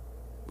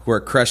who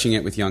are crushing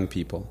it with young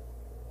people,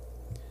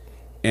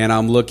 and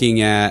I'm looking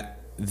at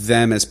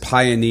them as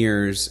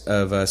pioneers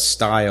of a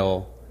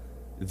style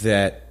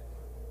that,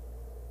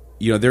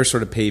 they're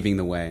sort of paving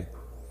the way.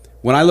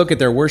 When I look at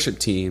their worship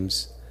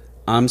teams,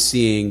 I'm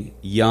seeing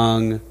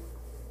young,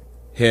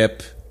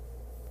 hip,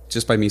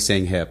 just by me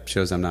saying hip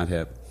shows I'm not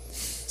hip,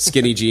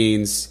 skinny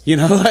jeans,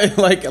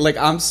 like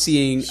I'm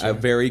seeing a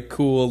very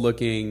cool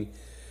looking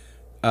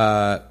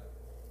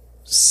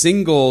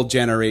single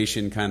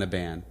generation kind of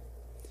band.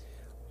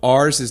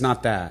 Ours is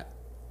not that.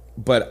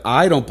 But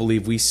I don't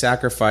believe we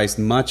sacrificed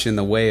much in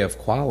the way of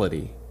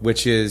quality,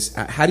 which is,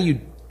 how do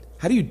you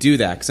do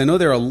that? Because I know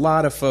there are a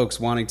lot of folks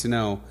wanting to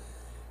know,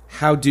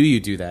 how do you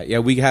do that? Yeah,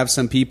 we have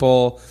some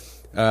people,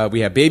 we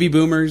have baby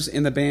boomers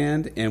in the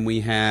band, and we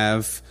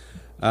have,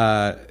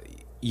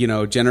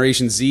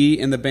 Generation Z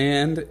in the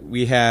band.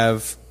 We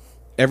have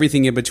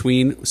everything in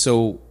between.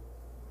 So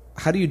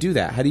how do you do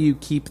that? How do you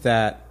keep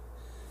that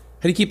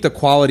do you keep the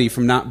quality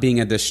from not being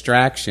a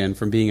distraction,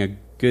 from being a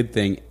good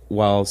thing,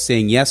 while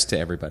saying yes to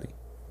everybody?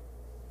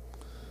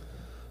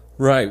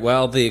 Right.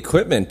 Well, the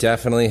equipment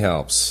definitely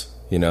helps.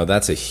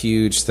 That's a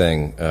huge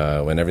thing.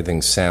 When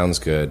everything sounds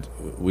good,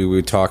 we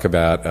would talk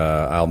about,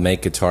 I'll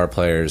make guitar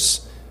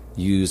players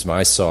use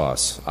my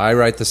sauce. I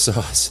write the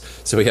sauce.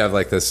 So we have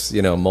like this,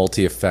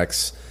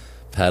 multi-effects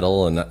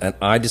pedal, and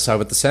I decide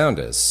what the sound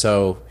is.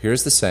 So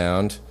here's the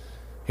sound.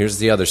 Here's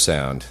the other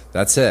sound.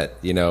 That's it.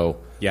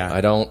 Yeah.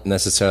 I don't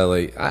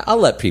necessarily... I'll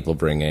let people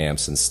bring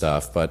amps and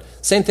stuff, but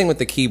same thing with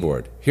the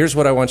keyboard. Here's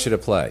what I want you to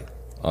play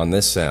on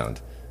this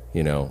sound,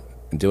 and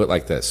do it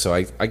like this. So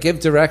I give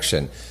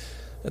direction.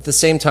 At the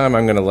same time,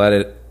 I'm going to let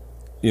it,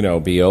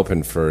 be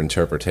open for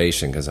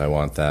interpretation because I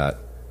want that.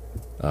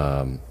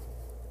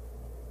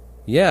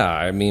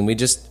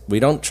 We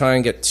don't try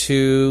and get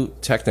too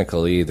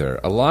technical either.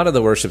 A lot of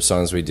the worship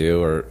songs we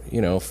do are,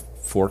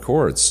 4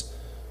 chords.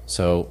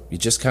 So you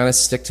just kind of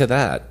stick to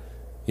that,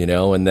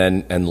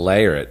 and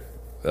layer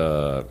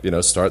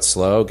it. Start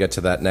slow, get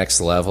to that next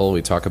level.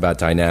 We talk about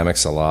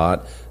dynamics a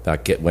lot,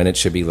 about when it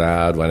should be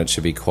loud, when it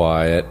should be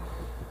quiet.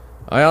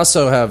 I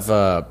also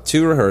have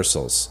 2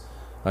 rehearsals.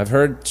 I've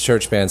heard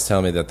church bands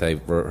tell me that they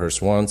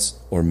rehearse once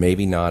or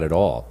maybe not at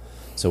all.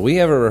 So we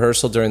have a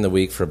rehearsal during the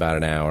week for about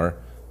an hour.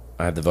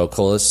 I have the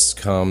vocalists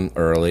come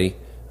early,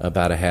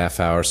 about a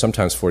half hour,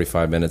 sometimes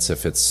 45 minutes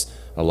if it's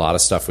a lot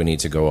of stuff we need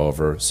to go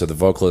over. So the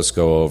vocalists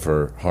go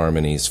over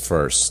harmonies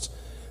first.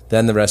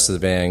 Then the rest of the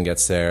band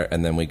gets there,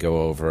 and then we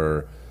go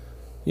over,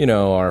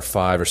 our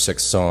 5 or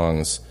 6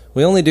 songs.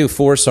 We only do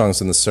 4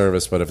 songs in the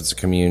service, but if it's a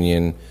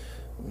communion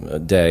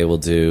day, we'll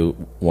do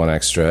 1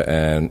 extra,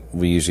 and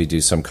we usually do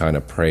some kind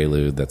of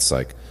prelude that's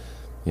like,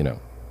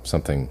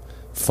 something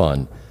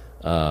fun.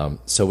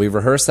 So we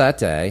rehearse that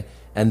day,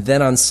 and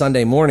then on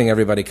Sunday morning,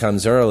 everybody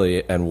comes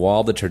early, and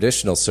while the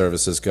traditional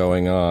service is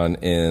going on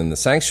in the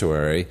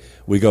sanctuary,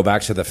 we go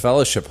back to the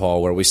fellowship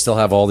hall where we still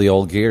have all the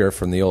old gear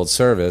from the old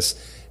service,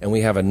 and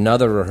we have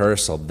another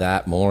rehearsal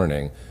that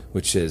morning,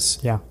 which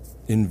is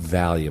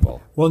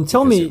invaluable. Well, and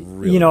tell me,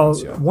 really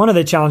one of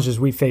the challenges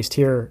we faced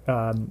here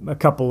a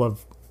couple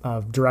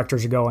of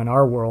directors ago in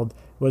our world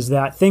was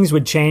that things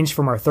would change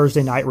from our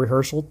Thursday night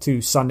rehearsal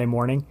to Sunday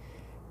morning.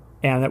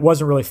 And it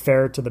wasn't really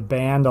fair to the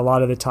band a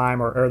lot of the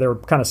time, or there were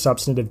kind of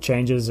substantive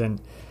changes. And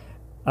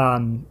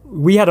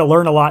we had to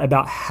learn a lot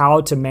about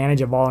how to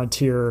manage a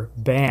volunteer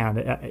band.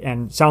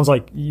 And it sounds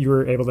like you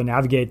were able to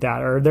navigate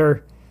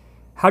that.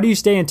 How do you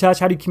stay in touch?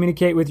 How do you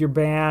communicate with your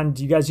band?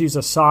 Do you guys use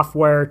a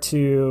software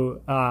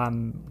to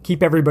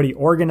keep everybody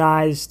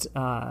organized?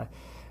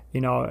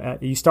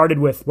 You started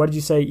with, what did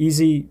you say,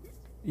 easy...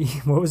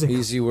 What was it?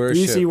 Easy worship.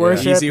 Easy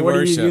worship. Yeah. Easy what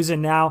worship. Are you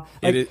using now?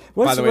 By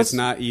the way, it's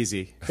not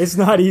easy. It's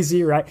not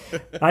easy, right?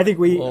 I think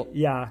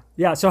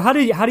yeah. So how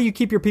do you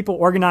keep your people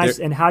organized,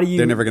 and how do you?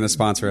 They're never going to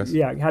sponsor us.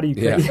 Yeah. How do you?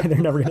 Yeah. They're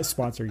never going to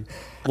sponsor you.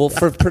 Well,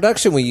 for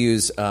production, we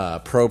use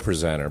Pro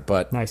Presenter,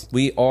 but nice.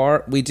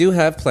 we do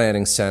have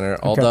Planning Center,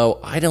 although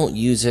I don't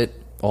use it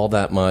all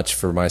that much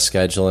for my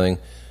scheduling.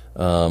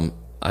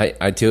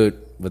 I do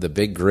it with a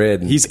big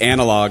grid. He's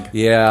analog.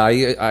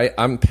 Yeah,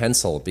 I'm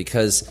pencil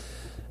because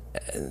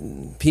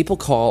people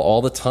call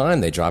all the time.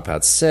 They drop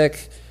out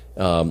sick.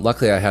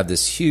 Luckily, I have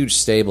this huge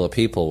stable of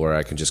people where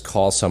I can just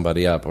call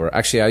somebody up. Or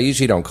actually, I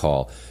usually don't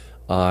call.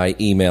 I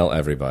email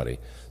everybody.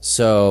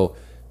 So,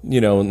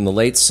 in the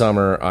late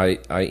summer, I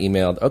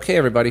emailed, okay,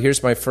 everybody,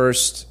 here's my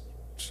first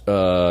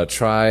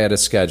try at a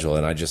schedule.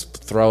 And I just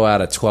throw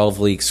out a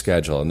 12-week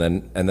schedule. And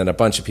then a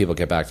bunch of people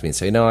get back to me and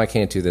say, no, I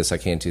can't do this, I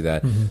can't do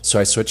that. Mm-hmm. So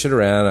I switch it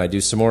around. I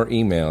do some more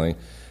emailing.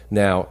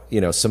 Now,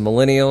 some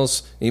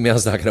millennials,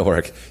 email's not going to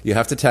work. You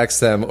have to text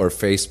them or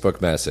Facebook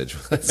message.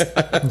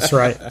 That's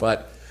right.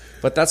 But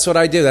that's what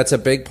I do. That's a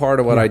big part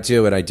of what I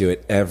do, and I do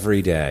it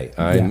every day.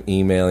 I'm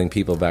emailing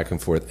people back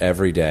and forth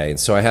every day.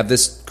 And so I have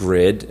this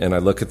grid, and I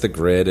look at the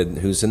grid and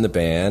who's in the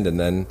band, and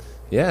then,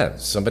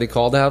 somebody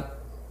called out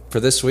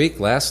for this week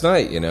last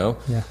night,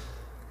 Yeah.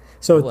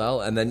 So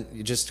and then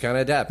you just kind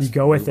of adapt. You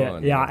go with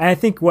it. Yeah. And I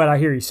think what I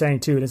hear you saying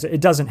too is it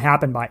doesn't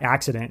happen by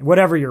accident.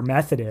 Whatever your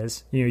method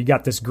is, you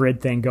got this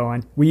grid thing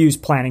going. We use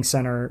Planning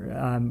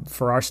Center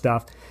for our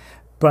stuff,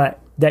 but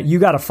that you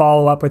got to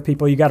follow up with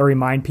people. You got to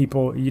remind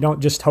people. You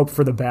don't just hope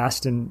for the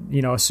best and,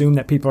 assume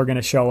that people are going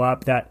to show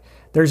up. That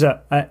there's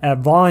a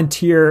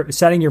volunteer,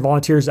 setting your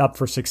volunteers up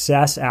for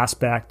success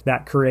aspect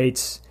that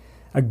creates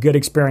a good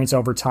experience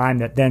over time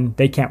that then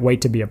they can't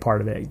wait to be a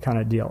part of it kind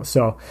of deal.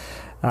 So,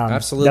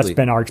 absolutely. That's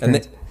been our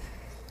experience. And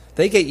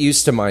they get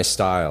used to my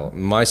style.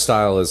 My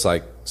style is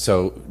like,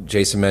 so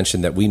Jason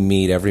mentioned that we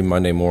meet every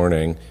Monday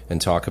morning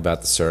and talk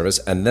about the service.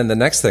 And then the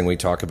next thing we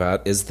talk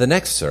about is the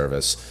next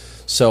service.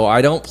 So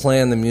I don't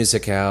plan the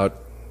music out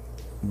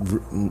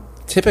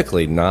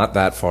typically not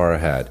that far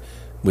ahead,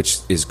 which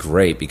is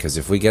great because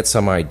if we get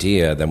some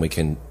idea, then we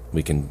can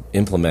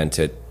implement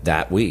it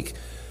that week.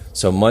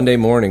 So Monday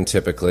morning,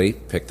 typically,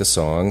 pick the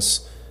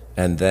songs.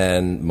 And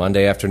then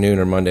Monday afternoon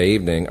or Monday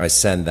evening, I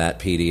send that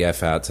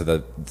PDF out to the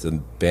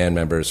band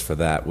members for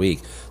that week.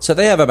 So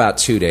they have about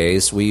 2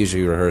 days. We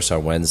usually rehearse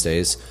on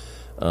Wednesdays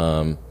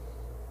to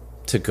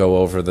to go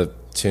over the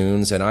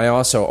tunes. And I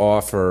also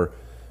offer,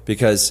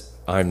 because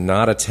I'm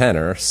not a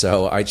tenor,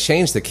 so I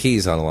change the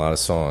keys on a lot of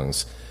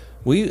songs.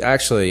 We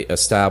actually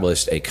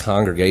established a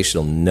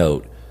congregational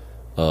note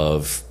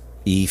of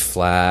E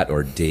flat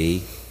or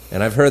D.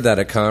 And I've heard that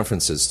at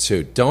conferences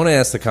too. Don't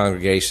ask the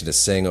congregation to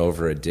sing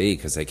over a D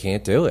because they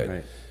can't do it.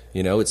 Right.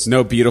 You know, it's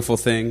No beautiful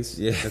things.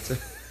 Yeah.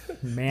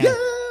 Man,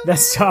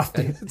 that's tough,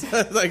 dude.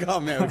 It's like, oh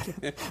man.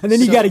 And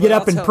then you got to get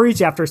but up and I'll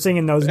preach after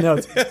singing those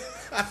notes.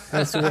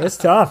 It's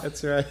tough.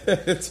 That's right.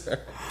 That's right.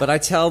 But I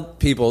tell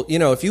people, you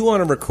know, if you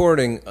want a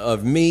recording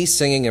of me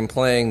singing and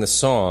playing the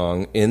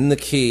song in the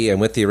key and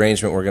with the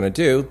arrangement we're going to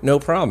do, no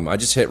problem. I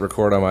just hit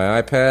record on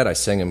my iPad, I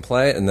sing and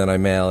play it, and then I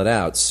mail it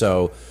out.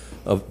 So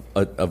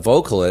a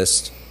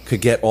vocalist could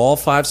get all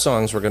 5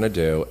 songs we're going to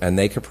do, and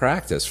they could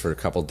practice for a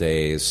couple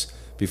days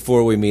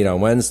before we meet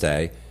on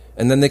Wednesday,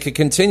 and then they could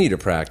continue to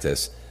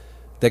practice.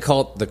 They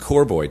call it the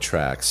Corboy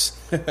tracks.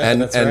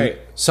 And, That's right. and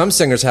some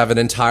singers have an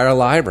entire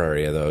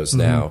library of those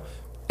now,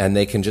 and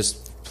they can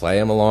just play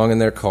them along in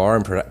their car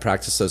and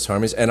practice those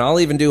harmonies. And I'll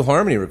even do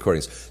harmony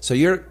recordings. So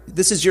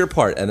this is your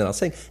part, and then I'll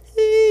sing,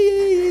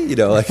 you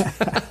know, like,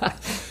 Nice.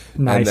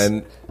 and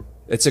then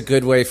it's a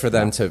good way for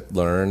them to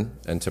learn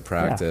and to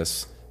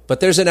practice. But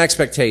there's an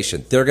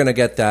expectation. They're going to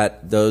get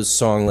those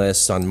song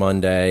lists on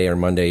Monday or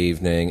Monday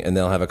evening, and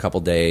they'll have a couple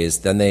days.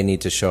 Then they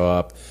need to show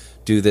up,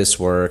 do this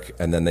work,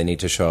 and then they need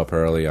to show up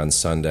early on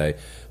Sunday.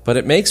 But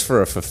it makes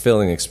for a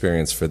fulfilling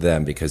experience for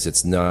them because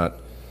it's not,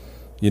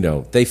 you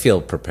know, they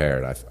feel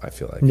prepared, I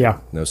feel like.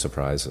 Yeah. No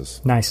surprises.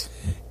 Nice.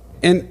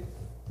 And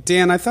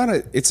Dan, I thought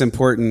it's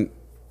important,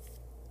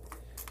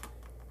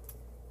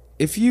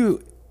 if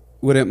you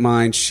wouldn't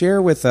mind,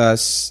 share with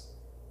us,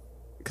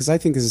 because I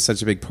think this is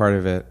such a big part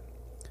of it,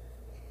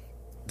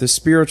 the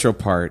spiritual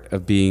part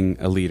of being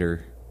a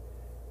leader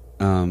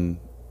of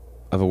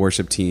a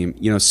worship team.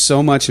 You know,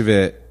 so much of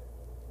it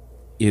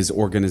is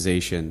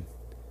organization,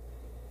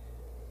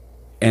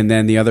 and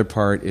then the other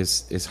part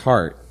is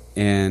heart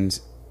and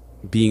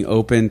being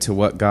open to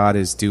what God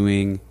is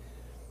doing.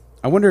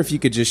 I wonder if you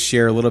could just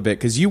share a little bit,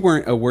 because you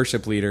weren't a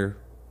worship leader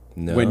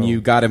when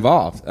you got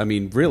involved. I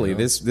mean, really,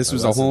 this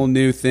was a whole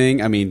new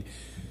thing. I mean,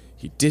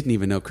 you didn't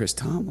even know Chris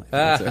Tomlin.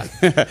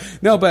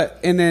 No, but,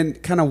 and then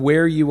kind of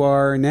where you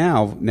are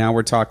now. Now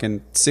we're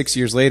talking 6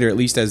 years later, at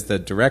least as the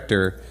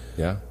director.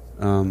 Yeah.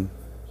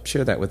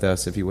 Share that with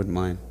us if you wouldn't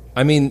mind.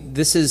 I mean,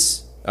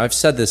 I've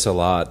said this a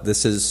lot.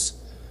 This is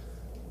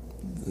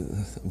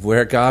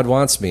where God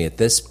wants me at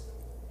this.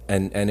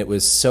 And it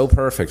was so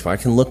perfect. I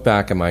can look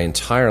back at my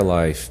entire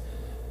life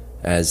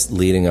as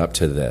leading up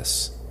to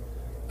this.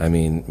 I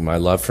mean, my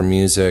love for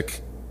music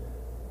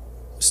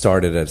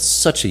started at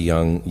such a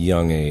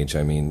young age.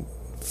 I mean,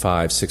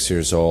 5, 6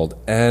 years old.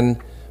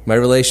 And my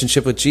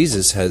relationship with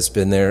Jesus has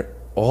been there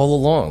all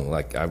along.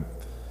 Like,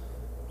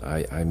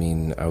 I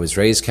mean, I was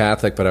raised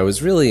Catholic, but I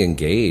was really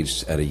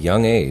engaged at a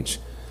young age.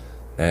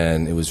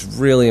 And it was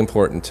really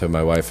important to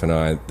my wife and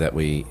I that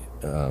we,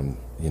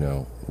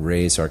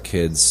 raise our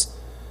kids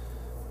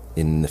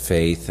in the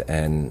faith.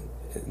 And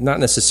not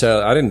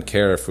necessarily, I didn't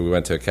care if we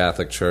went to a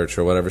Catholic church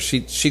or whatever.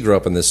 She grew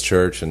up in this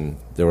church, and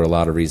there were a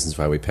lot of reasons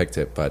why we picked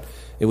it, but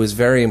it was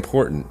very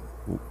important.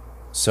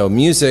 So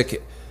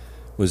music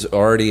was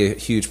already a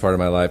huge part of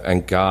my life,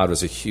 and God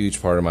was a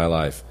huge part of my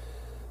life.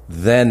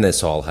 Then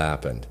this all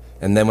happened.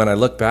 And then when I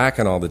look back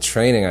on all the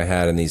training I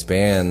had in these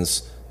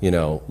bands,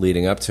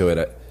 leading up to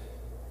it,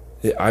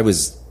 I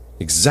was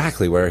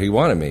exactly where he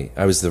wanted me.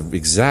 I was the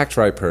exact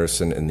right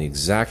person in the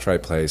exact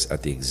right place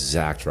at the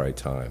exact right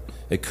time.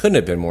 It couldn't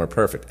have been more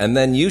perfect. And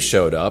then you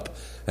showed up,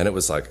 and it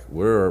was like,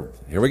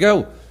 here we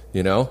go.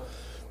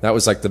 That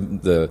was like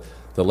the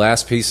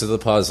last piece of the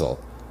puzzle.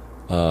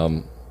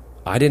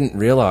 I didn't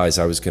realize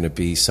I was going to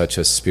be such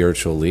a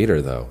spiritual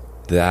leader, though.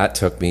 That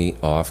took me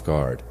off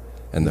guard.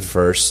 And the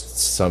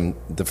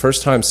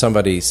first time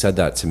somebody said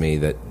that to me,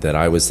 that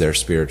I was their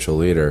spiritual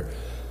leader,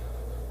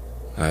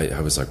 I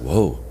was like,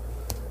 whoa.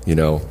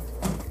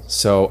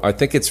 So I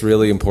think it's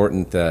really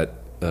important that,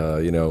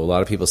 a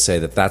lot of people say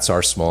that that's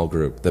our small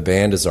group. The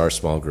band is our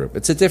small group.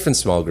 It's a different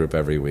small group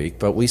every week,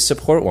 but we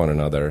support one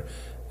another.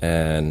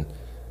 And,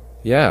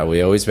 yeah,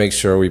 we always make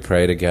sure we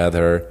pray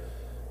together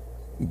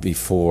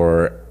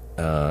before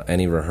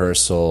any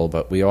rehearsal.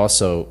 But we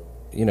also,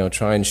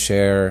 try and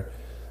share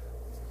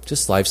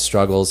just life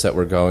struggles that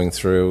we're going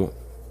through.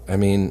 I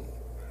mean,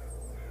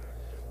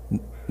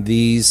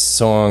 these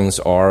songs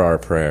are our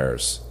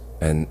prayers,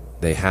 and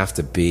they have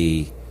to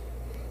be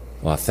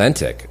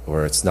authentic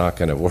or it's not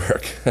going to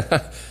work.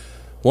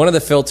 One of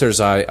the filters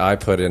I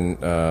put in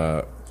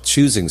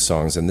choosing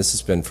songs, and this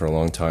has been for a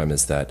long time,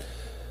 is that,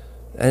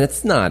 and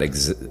it's not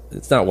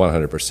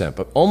 100%,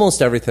 but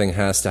almost everything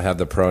has to have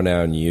the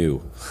pronoun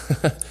you.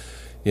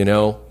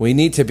 We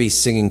need to be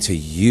singing to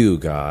you,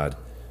 God.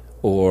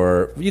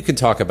 Or you can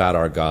talk about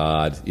our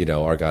God,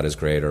 our God is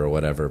greater or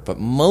whatever, but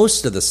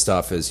most of the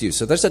stuff is you.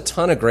 So there's a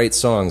ton of great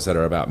songs that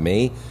are about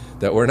me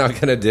that we're not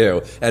going to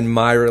do. And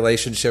my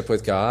relationship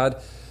with God,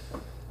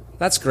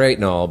 that's great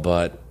and all,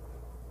 but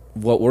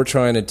what we're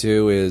trying to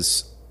do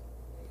is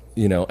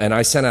And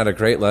I sent out a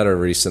great letter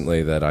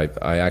recently that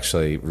I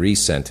actually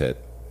resent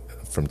it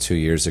from 2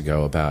 years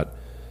ago about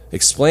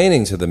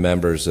explaining to the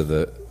members of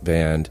the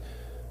band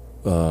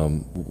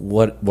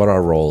what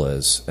our role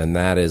is, and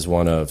that is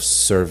one of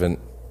servant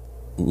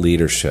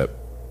leadership.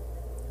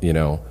 We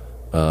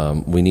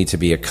need to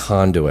be a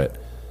conduit,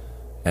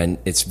 and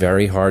it's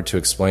very hard to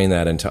explain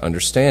that and to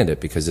understand it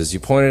because, as you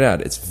pointed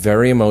out, it's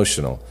very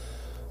emotional,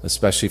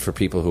 especially for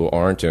people who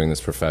aren't doing this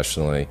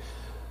professionally.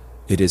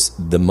 It is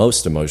the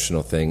most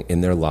emotional thing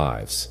in their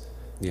lives.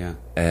 Yeah.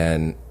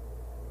 And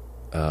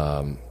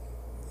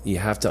you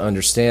have to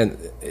understand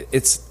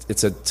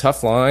it's a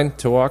tough line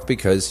to walk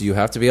because you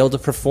have to be able to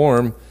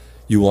perform.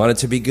 You want it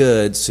to be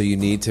good, so you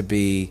need to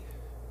be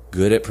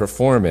good at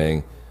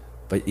performing,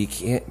 but it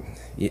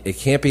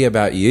can't be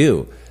about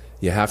you.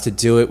 You have to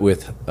do it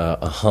with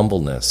a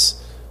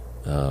humbleness.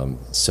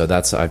 So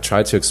I've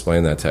tried to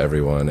explain that to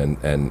everyone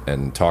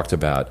and talked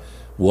about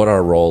what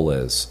our role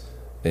is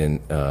in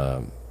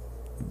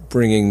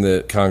bringing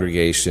the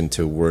congregation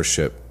to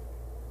worship.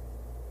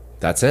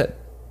 That's it.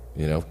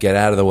 Get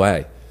out of the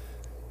way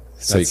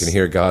so you can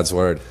hear God's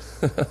word.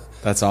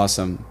 That's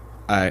awesome.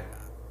 I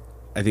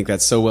think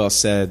that's so well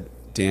said,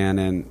 Dan.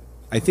 And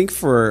I think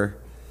I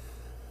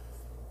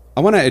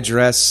want to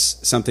address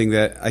something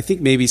that I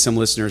think maybe some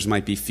listeners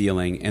might be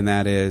feeling, and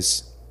that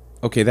is,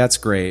 okay, that's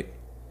great.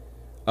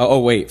 Oh,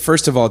 wait.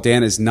 First of all,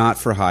 Dan is not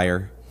for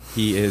hire.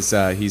 He's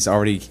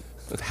already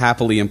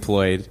happily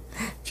employed,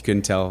 if you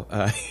couldn't tell,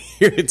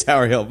 here at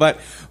Tower Hill. But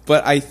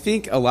I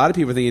think a lot of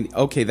people are thinking,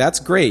 okay, that's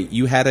great.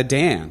 You had a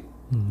Dan.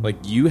 Mm-hmm. Like,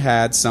 you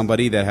had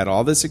somebody that had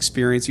all this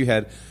experience.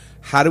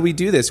 How do we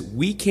do this?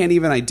 We can't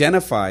even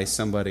identify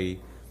somebody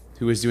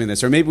who is doing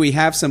this. Or maybe we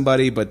have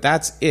somebody, but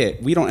that's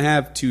it. We don't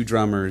have 2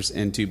 drummers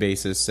and 2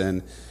 bassists.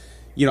 And,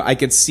 I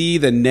could see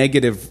the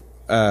negative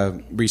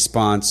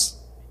response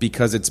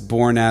because it's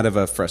born out of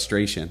a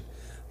frustration.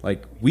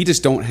 Like, we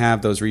just don't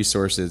have those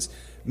resources.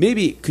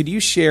 Maybe could you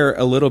share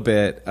a little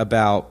bit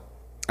about,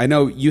 I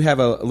know you have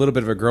a little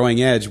bit of a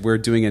growing edge. We're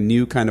doing a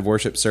new kind of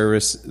worship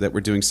service that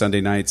we're doing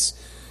Sunday nights,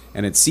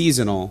 and it's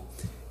seasonal.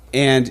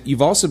 And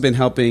you've also been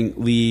helping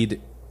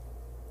lead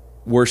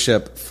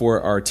worship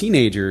for our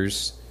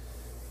teenagers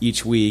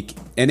each week,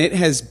 and it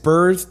has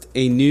birthed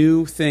a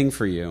new thing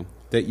for you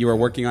that you are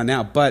working on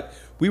now. But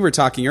we were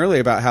talking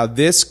earlier about how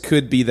this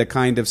could be the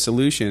kind of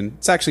solution.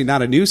 It's actually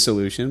not a new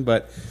solution,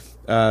 but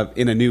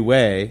in a new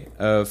way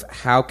of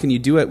how can you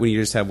do it when you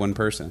just have one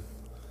person?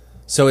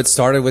 So it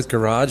started with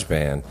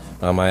GarageBand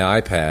on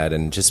my iPad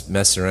and just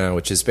messing around,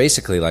 which is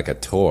basically like a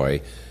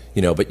toy,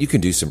 but you can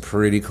do some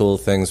pretty cool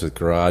things with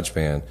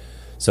GarageBand.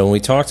 So when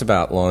we talked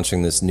about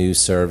launching this new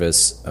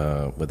service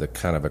with a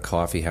kind of a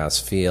coffee house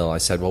feel, I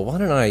said, well, why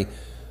don't I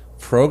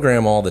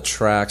program all the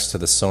tracks to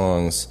the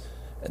songs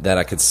that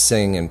I could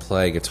sing and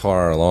play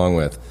guitar along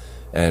with?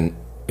 And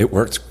it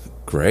worked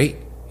great.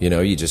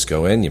 You just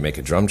go in, you make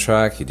a drum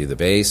track, you do the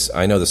bass.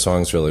 I know the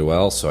songs really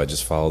well, so I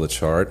just follow the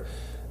chart,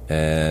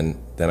 and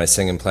then I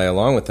sing and play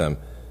along with them.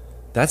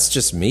 That's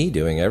just me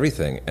doing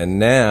everything. And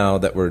now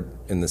that we're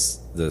in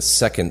the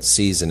second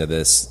season of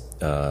this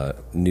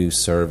new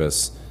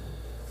service,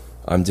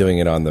 I'm doing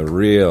it on the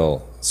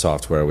real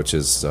software, which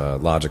is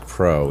Logic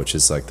Pro, which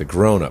is like the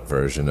grown-up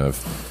version of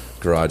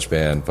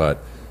GarageBand,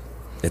 but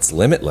it's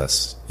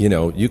limitless.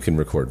 You can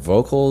record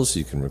vocals,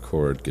 you can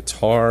record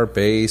guitar,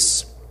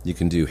 bass, you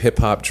can do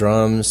hip-hop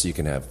drums, you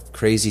can have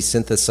crazy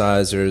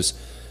synthesizers.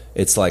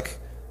 It's like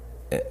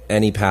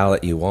any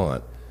palette you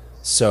want.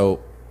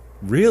 So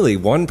really,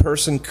 one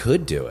person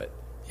could do it.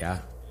 Yeah.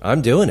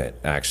 I'm doing it,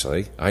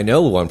 actually. I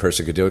know one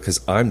person could do it because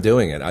I'm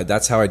doing it.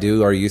 That's how I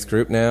do our youth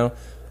group now.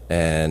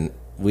 And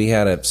we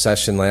had a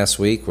session last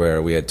week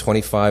where we had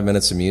 25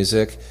 minutes of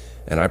music,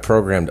 and I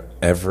programmed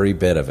every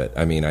bit of it.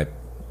 I mean, I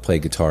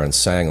played guitar and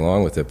sang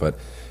along with it, but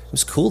it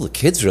was cool. The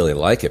kids really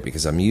like it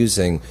because I'm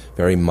using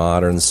very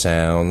modern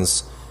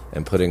sounds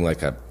and putting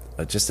like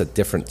just a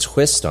different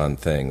twist on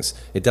things.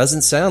 It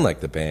doesn't sound like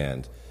the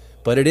band,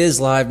 but it is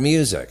live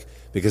music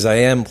because I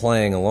am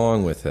playing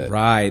along with it.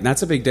 Right. And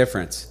that's a big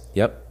difference.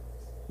 Yep.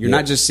 You're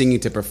not just singing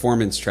to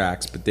performance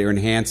tracks, but they're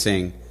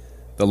enhancing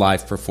the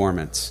live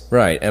performance.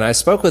 Right. And I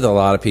spoke with a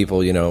lot of people,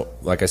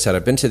 like I said,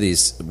 I've been to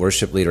these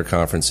worship leader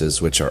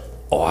conferences, which are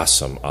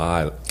awesome.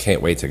 I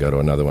can't wait to go to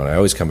another one. I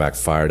always come back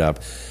fired up.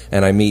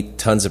 And I meet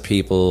tons of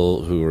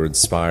people who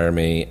inspire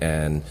me,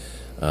 and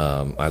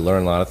I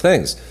learn a lot of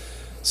things.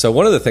 So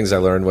one of the things I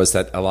learned was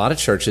that a lot of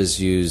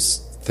churches use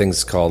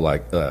things called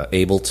like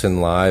Ableton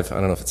Live. I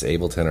don't know if it's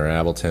Ableton or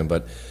Ableton,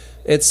 but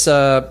it's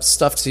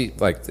stuff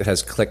it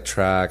has click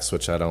tracks,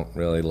 which I don't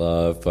really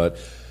love, but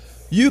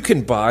you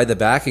can buy the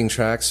backing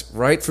tracks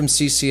right from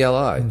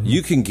CCLI. Mm-hmm.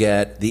 You can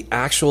get the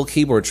actual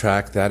keyboard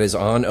track that is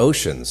on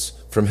Oceans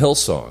from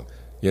Hillsong,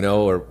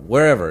 or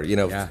wherever,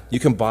 Yeah. You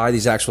can buy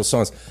these actual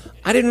songs.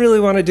 I didn't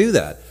really want to do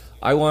that.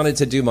 I wanted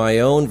to do my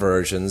own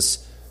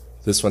versions.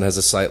 This one has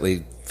a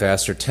slightly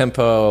faster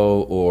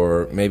tempo,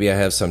 or maybe I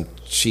have some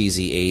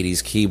cheesy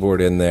 80s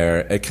keyboard in there.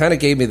 It kind of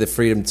gave me the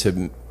freedom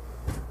to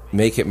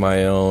make it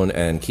my own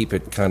and keep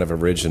it kind of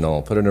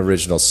original, put an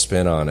original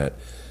spin on it.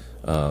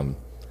 And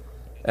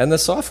the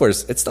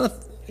software's, it's not,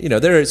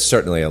 there is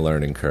certainly a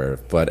learning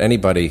curve, but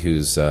anybody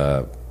who's,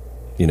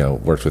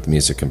 worked with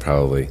music can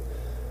probably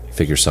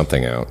figure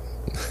something out.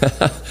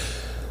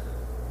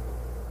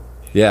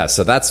 Yeah,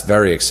 so that's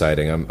very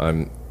exciting.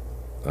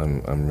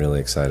 I'm really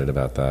excited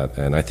about that,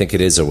 and I think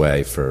it is a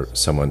way for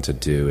someone to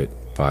do it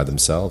by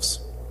themselves.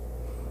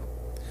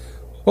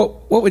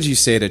 Well, what would you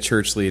say to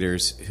church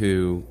leaders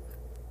who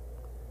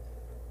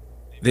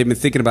they've been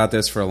thinking about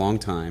this for a long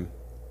time,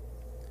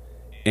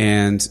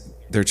 and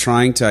they're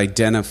trying to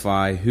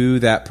identify who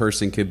that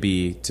person could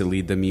be to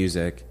lead the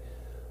music?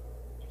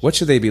 What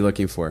should they be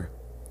looking for?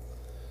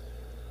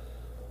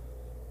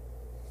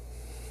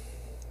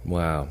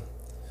 Wow.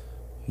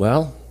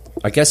 Well,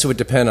 I guess it would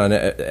depend on,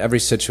 every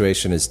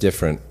situation is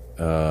different.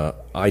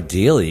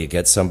 Ideally, you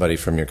get somebody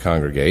from your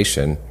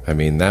congregation. I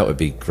mean, that would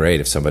be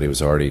great if somebody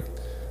was already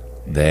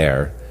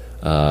there.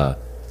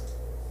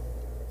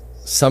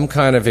 Some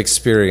kind of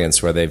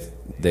experience where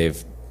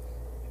they've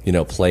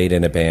played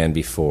in a band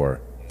before.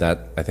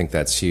 I think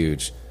that's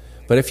huge.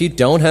 But if you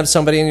don't have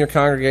somebody in your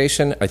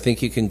congregation, I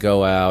think you can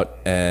go out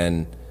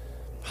and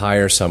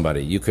hire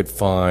somebody. You could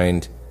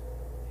find,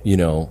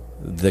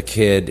 the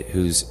kid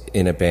who's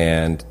in a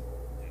band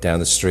down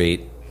the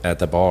street at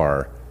the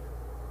bar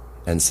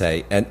and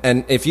say,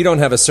 and if you don't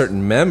have a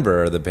certain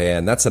member of the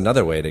band, that's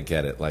another way to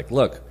get it. Like,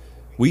 look,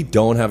 we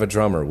don't have a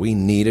drummer. We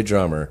need a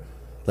drummer.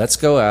 Let's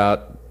go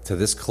out to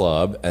this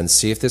club and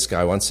see if this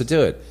guy wants to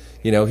do it.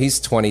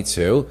 He's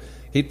 22.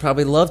 He'd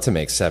probably love to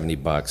make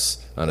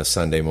 $70 on a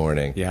Sunday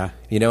morning. Yeah.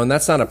 And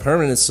that's not a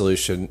permanent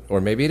solution,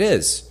 or maybe it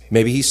is.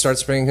 Maybe he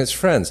starts bringing his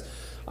friends.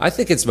 I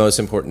think it's most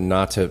important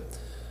not to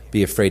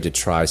be afraid to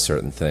try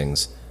certain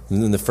things.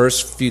 And the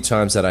first few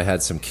times that I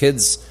had some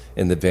kids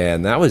in the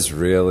band, that was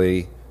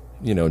really,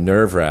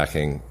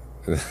 nerve-wracking.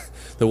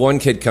 The one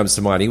kid comes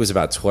to mind. He was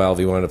about 12.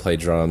 He wanted to play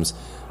drums.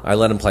 I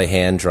let him play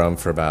hand drum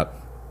for about,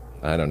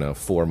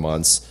 4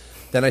 months.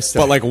 Then I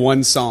started, but like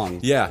one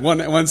song. Yeah.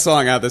 One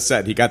song out of the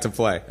set he got to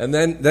play. And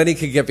then he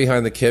could get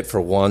behind the kit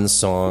for one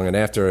song. And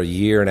after a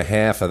year and a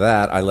half of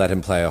that, I let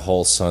him play a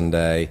whole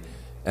Sunday.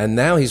 And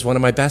now he's one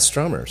of my best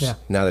drummers. Yeah.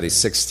 Now that he's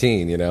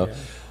 16,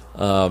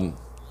 Yeah.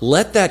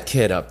 Let that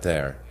kid up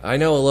there. I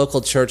know a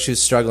local church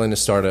who's struggling to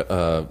start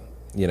a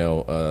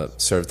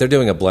service. They're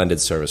doing a blended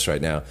service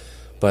right now.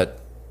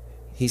 But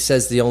he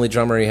says the only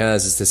drummer he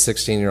has is the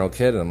 16-year-old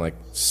kid. And I'm like,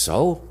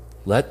 so?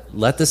 Let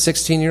the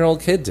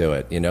 16-year-old kid do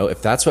it.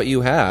 If that's what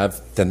you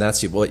have, then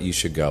that's what you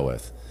should go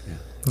with. Yeah.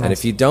 Nice. And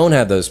if you don't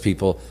have those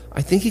people,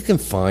 I think you can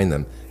find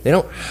them. They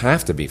don't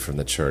have to be from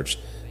the church.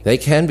 They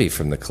can be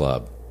from the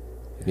club.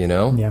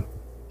 Yeah.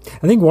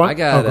 I think one. I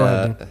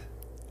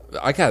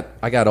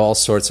got all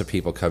sorts of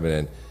people coming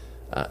in.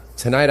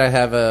 Tonight I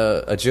have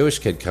a Jewish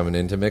kid coming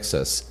in to mix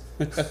us.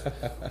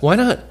 Why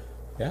not?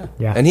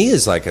 Yeah. And he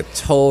is like a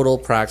total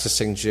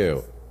practicing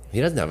Jew.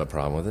 He doesn't have a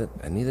problem with it,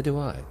 and neither do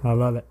I. I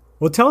love it.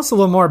 Well, tell us a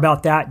little more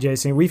about that,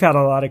 Jason. We've had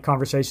a lot of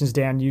conversations,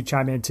 Dan, you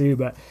chime in too,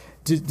 but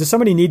does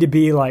somebody need to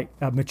be like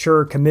a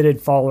mature, committed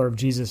follower of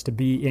Jesus to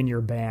be in your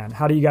band?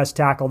 How do you guys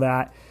tackle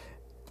that?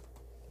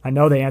 I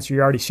know the answer.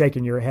 You're already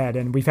shaking your head,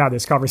 and we've had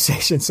this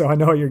conversation, so I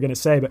know what you're going to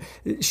say. But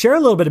share a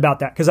little bit about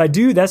that, because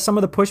that's some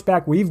of the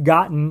pushback we've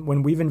gotten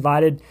when we've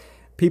invited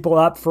people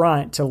up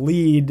front to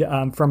lead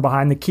from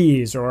behind the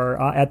keys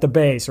or at the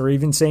bass or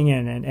even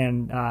singing,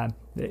 and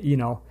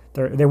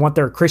they want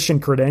their Christian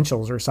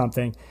credentials or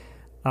something.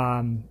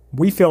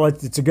 We feel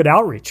it's a good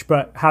outreach,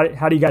 but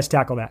how do you guys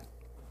tackle that?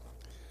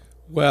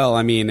 Well,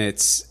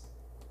 it's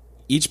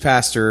each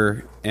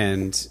pastor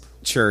and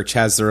church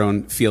has their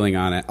own feeling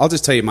on it. I'll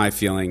just tell you my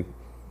feeling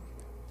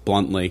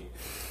bluntly.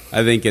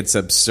 I think it's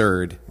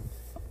absurd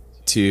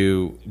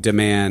to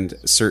demand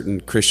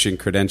certain Christian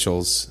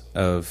credentials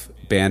of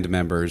band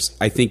members.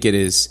 I think it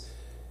is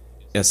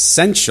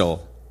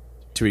essential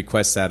to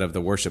request that of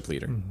the worship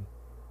leader. Mm-hmm.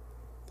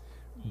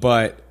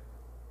 But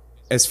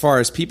as far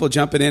as people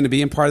jumping in and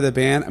being part of the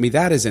band,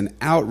 that is an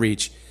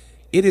outreach.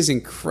 It is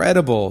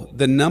incredible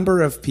the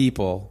number of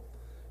people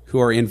who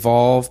are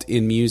involved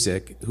in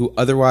music who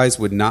otherwise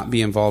would not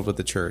be involved with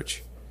the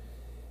church,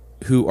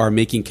 who are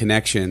making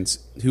connections,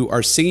 who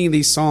are singing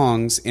these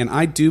songs, and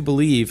I do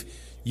believe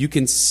you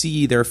can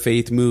see their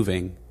faith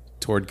moving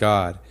toward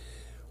God.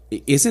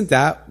 Isn't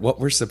that what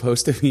we're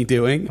supposed to be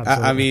doing?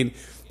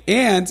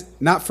 And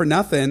not for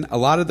nothing, a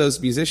lot of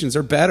those musicians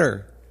are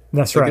better.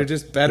 That's right. They're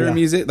just better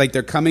music. Like,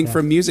 they're coming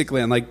from Music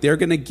Land. Like, they're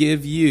going to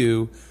give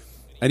you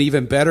an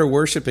even better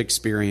worship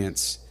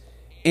experience.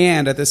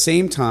 And at the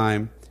same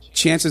time,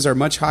 chances are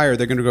much higher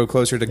they're going to go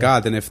closer to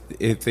God than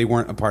if they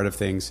weren't a part of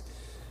things.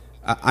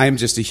 I'm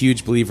just a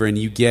huge believer in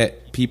you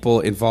get people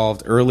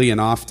involved early and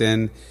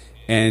often,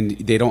 and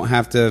they don't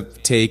have to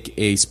take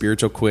a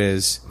spiritual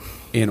quiz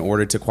in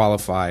order to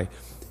qualify.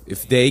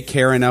 If they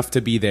care enough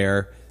to be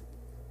there,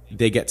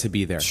 they get to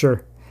be there.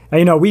 Sure.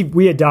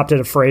 We adopted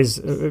a phrase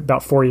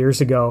about 4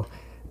 years ago.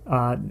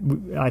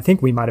 I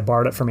think we might have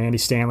borrowed it from Andy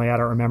Stanley. I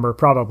don't remember.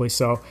 Probably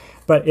so.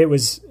 But it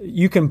was,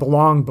 you can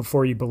belong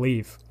before you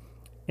believe.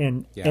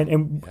 And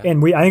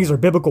we, I think there's a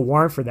biblical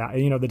warrant for that.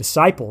 The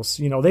disciples,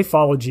 they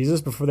followed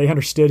Jesus before they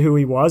understood who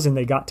he was, and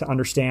they got to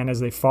understand as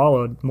they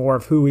followed more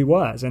of who he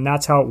was. And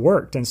that's how it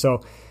worked. And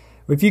so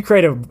if you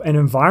create an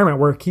environment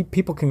where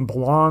people can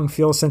belong,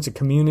 feel a sense of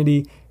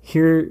community,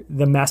 hear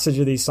the message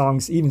of these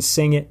songs, even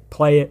sing it,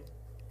 play it,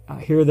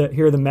 hear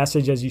the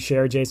message as you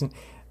share, Jason,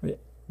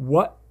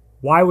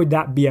 why would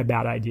that be a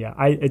bad idea?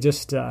 I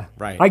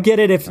get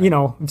it if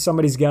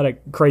somebody's got a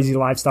crazy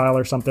lifestyle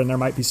or something, there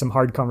might be some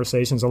hard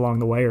conversations along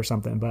the way or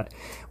something, but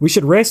we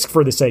should risk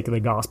for the sake of the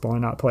gospel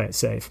and not play it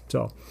safe.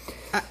 So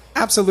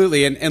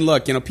absolutely. And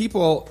look, you're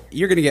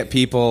going to get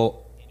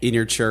people in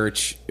your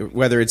church,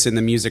 whether it's in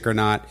the music or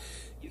not,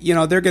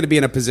 they're going to be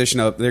in a position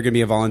of, they're going to be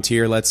a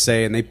volunteer, let's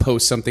say, and they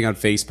post something on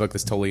Facebook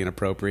that's totally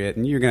inappropriate,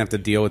 and you're going to have to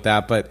deal with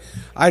that. But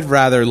I'd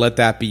rather let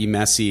that be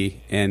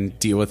messy and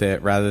deal with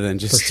it rather than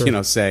just,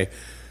 say,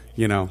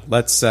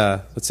 let's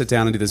sit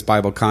down and do this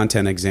Bible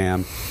content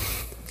exam.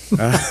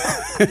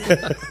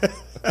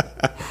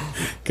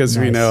 Because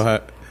we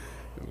know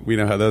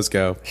how those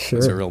go. Sure.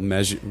 It's a real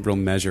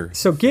measure.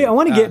 So I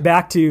want to get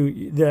back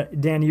to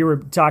Dan, you were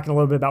talking a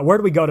little bit about where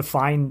do we go to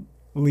find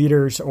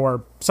leaders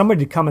or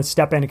somebody to come and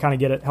step in and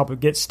kind of help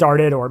get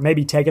started or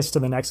maybe take us to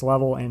the next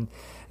level. And,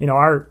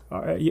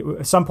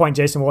 at some point,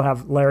 Jason, we'll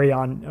have Larry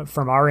on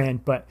from our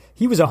end, but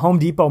he was a Home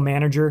Depot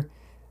manager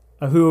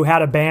who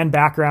had a band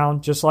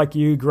background, just like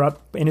you, grew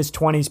up in his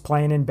 20s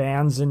playing in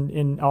bands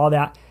and all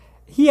that.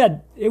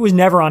 It was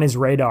never on his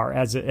radar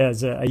as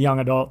a young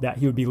adult that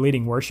he would be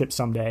leading worship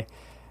someday.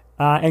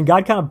 And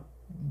God kind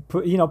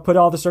of put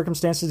all the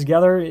circumstances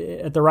together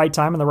at the right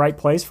time in the right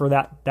place for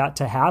that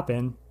to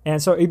happen. And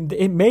so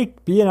it may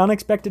be an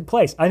unexpected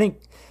place. I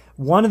think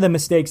one of the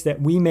mistakes that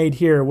we made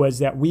here was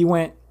that we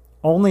went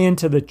only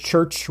into the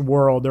church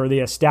world or the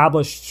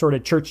established sort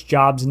of church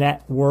jobs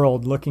net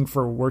world looking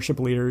for worship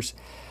leaders.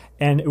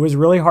 And it was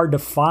really hard to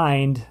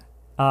find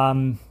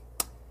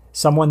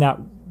someone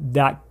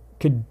that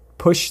could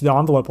push the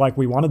envelope like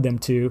we wanted them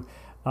to.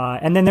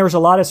 And then there was a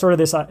lot of sort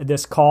of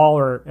this call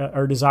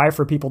or desire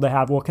for people to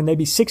have, well, can they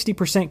be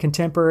 60%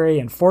 contemporary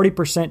and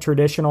 40%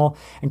 traditional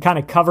and kind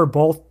of cover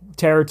both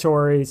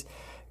territories?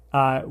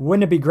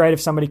 Wouldn't it be great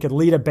if somebody could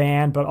lead a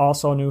band but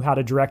also knew how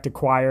to direct a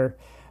choir?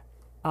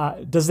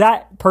 Does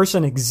that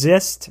person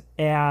exist?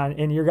 And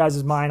in your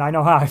guys' mind, I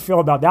know how I feel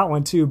about that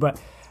one too,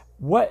 but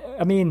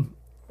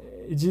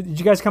did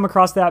you guys come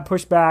across that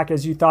pushback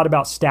as you thought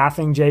about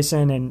staffing,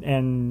 Jason?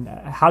 And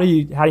how do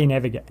you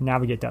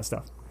navigate that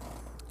stuff?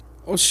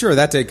 Well, sure,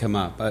 that did come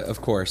up.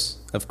 Of course,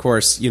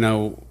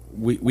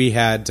 we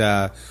had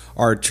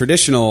our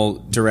traditional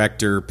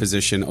director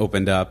position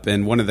opened up,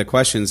 and one of the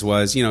questions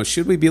was,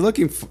 should we be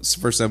looking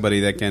for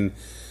somebody that can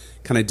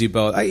kind of do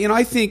both?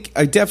 I think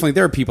definitely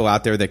there are people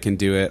out there that can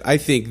do it. I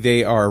think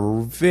they are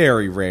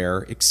very rare,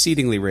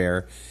 exceedingly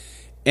rare,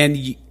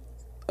 and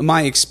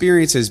my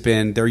experience has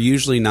been they're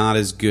usually not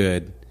as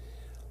good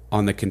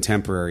on the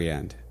contemporary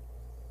end.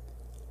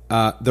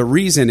 The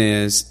reason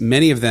is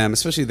many of them,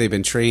 especially they've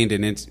been trained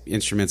in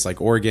instruments like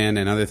organ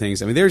and other things.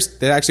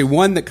 There's actually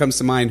one that comes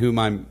to mind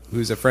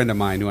who's a friend of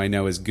mine who I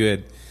know is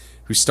good,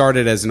 who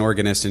started as an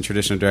organist and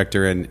traditional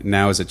director and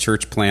now is a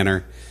church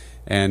planner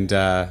and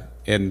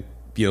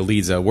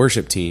leads a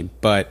worship team.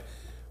 But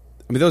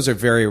those are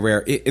very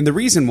rare. And the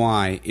reason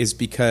why is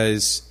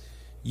because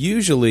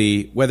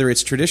usually, whether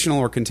it's traditional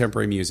or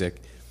contemporary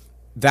music,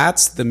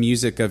 that's the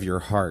music of your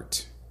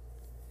heart.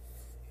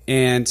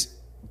 And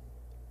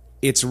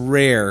it's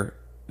rare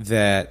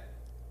that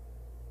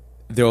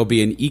there will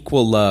be an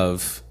equal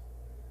love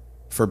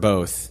for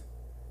both.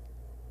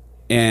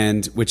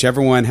 And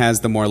whichever one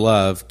has the more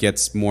love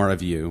gets more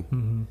of you.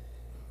 Mm-hmm.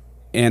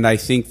 And I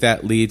think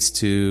that leads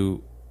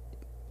to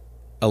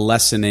a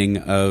lessening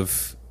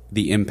of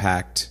the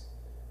impact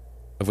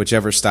of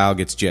whichever style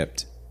gets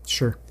gypped.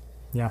 Sure.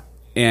 Yeah.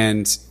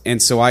 And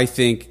so I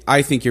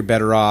think you're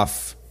better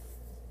off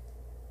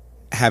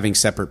having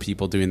separate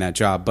people doing that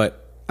job.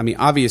 But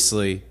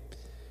obviously,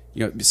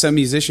 some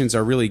musicians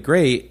are really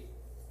great.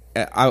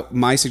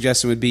 My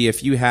suggestion would be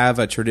if you have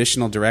a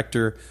traditional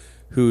director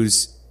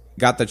who's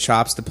got the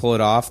chops to pull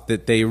it off,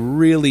 that they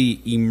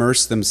really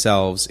immerse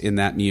themselves in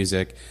that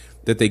music,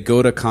 that they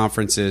go to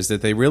conferences,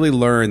 that they really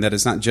learn that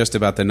it's not just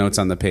about the notes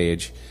on the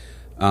page.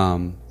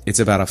 It's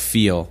about a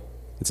feel.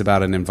 It's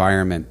about an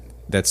environment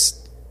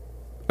that's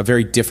a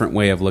very different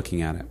way of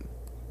looking at it.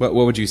 What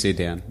would you say,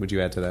 Dan? Would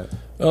you add to that?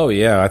 Oh,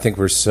 yeah. I think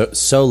we're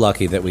so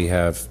lucky that we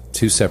have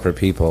two separate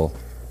people.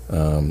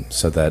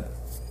 So that,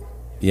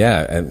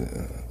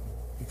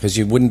 because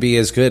you wouldn't be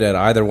as good at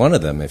either one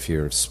of them if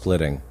you're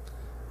splitting.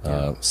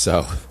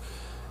 So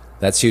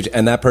that's huge.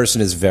 And that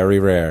person is very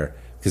rare,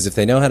 because if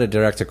they know how to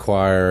direct a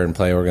choir and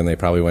play organ, they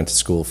probably went to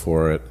school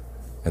for it.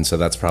 And so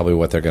that's probably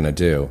what they're going to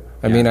do.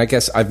 I mean, I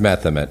guess I've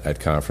met them at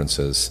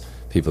conferences,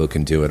 people who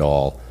can do it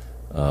all.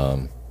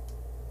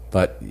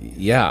 But,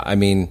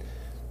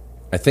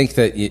 I think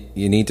that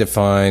you need to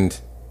find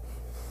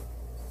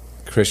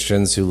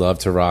Christians who love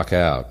to rock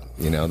out,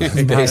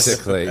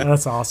 basically.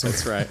 That's awesome.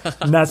 That's right.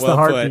 And that's the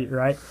heartbeat,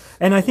 right?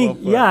 And I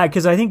think,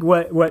 because I think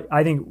what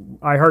I think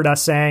I heard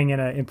us saying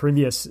in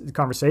previous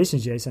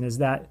conversations, Jason, is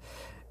that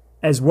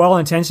as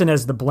well-intentioned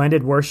as the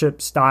blended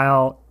worship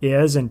style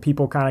is, and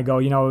people kind of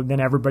go, then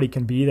everybody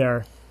can be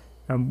there.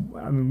 I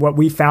mean, what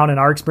we found in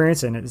our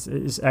experience, and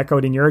is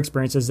echoed in your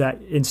experience, is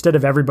that instead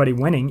of everybody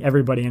winning,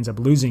 everybody ends up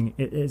losing.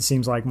 It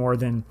seems like more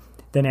than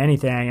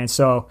anything. And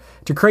so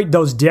to create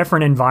those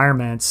different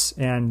environments,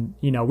 and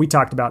we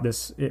talked about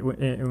this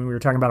when we were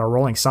talking about our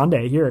Rolling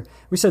Sunday here.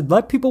 We said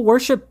let people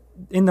worship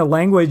in the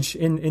language,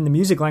 in the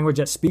music language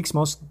that speaks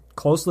most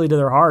closely to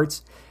their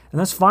hearts, and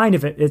that's fine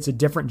if it's a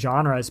different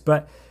genres,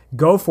 but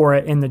go for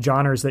it in the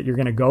genres that you're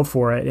going to go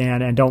for it,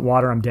 and don't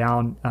water them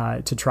down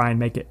to try and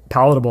make it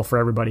palatable for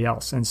everybody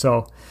else. And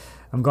so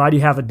I'm glad you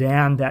have a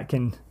Dan that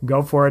can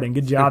go for it, and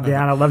good job,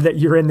 Dan. I love that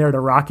you're in there to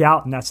rock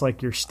out, and that's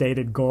like your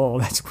stated goal.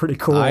 That's pretty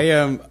cool. I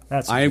am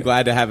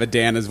glad to have a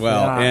Dan as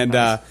well. Yeah, and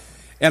nice.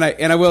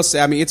 And I will say,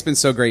 I mean, it's been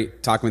so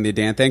great talking with you,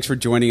 Dan. Thanks for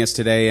joining us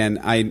today. And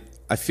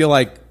I feel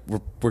like we're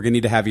going to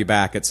need to have you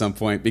back at some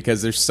point,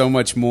 because there's so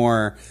much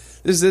more.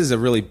 This is a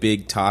really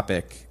big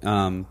topic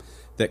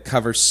that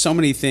covers so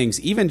many things.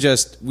 Even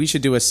we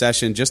should do a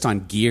session just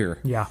on gear.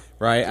 Yeah.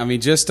 Right? I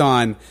mean, just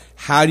on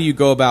how do you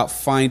go about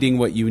finding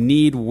what you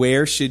need?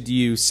 Where should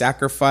you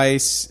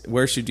sacrifice?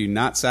 Where should you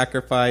not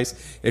sacrifice?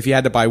 If you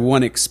had to buy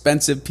one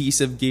expensive piece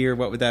of gear,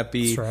 what would that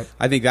be? That's right.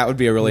 I think that would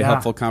be a really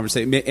helpful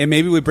conversation. And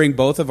maybe we bring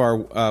both of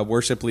our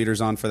worship leaders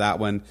on for that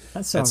one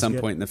at some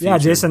point in the future. Yeah,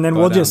 Jason, then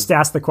we'll just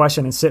ask the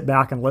question and sit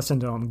back and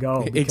listen to them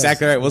go.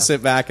 Exactly right. We'll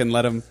sit back and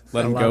let them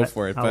go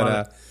for it.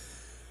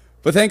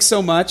 But thanks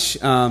so much.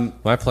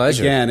 My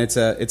pleasure. Again, it's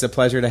a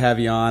pleasure to have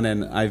you on,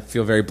 and I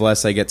feel very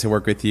blessed I get to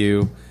work with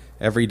you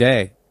every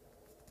day.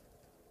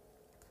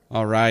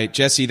 All right,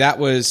 Jesse, that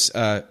was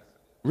a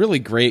really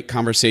great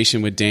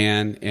conversation with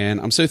Dan,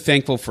 and I'm so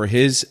thankful for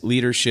his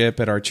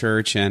leadership at our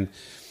church. And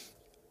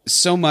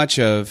so much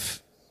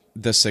of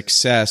the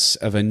success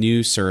of a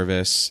new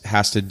service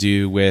has to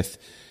do with,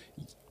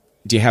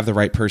 do you have the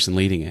right person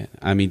leading it?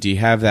 I mean, do you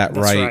have that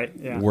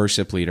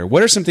worship leader?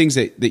 What are some things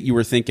that you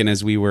were thinking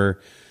as we were,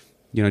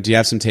 do you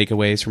have some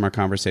takeaways from our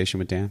conversation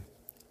with Dan?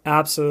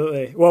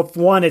 Absolutely. Well,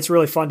 one, it's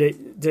really fun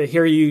to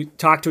hear you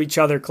talk to each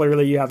other.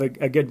 Clearly, you have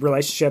a good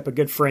relationship, a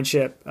good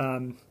friendship.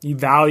 You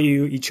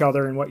value each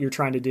other and what you're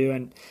trying to do.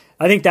 And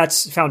I think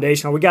that's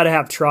foundational. We got to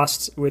have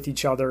trust with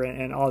each other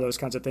and all those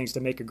kinds of things to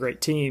make a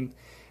great team.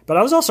 But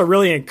I was also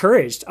really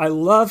encouraged. I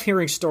love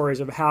hearing stories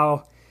of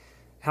how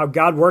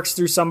God works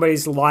through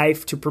somebody's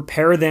life to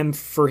prepare them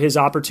for his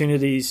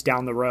opportunities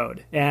down the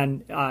road.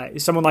 And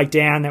someone like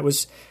Dan that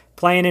was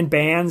playing in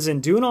bands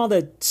and doing all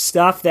the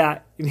stuff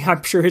that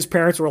I'm sure his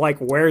parents were like,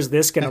 where's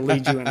this going to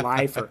lead you in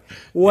life or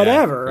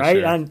whatever,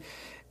 right? Sure.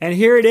 And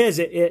here it is.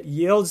 It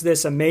yields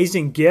this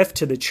amazing gift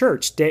to the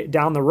church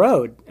down the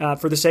road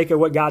for the sake of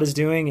what God is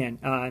doing.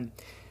 And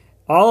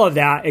all of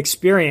that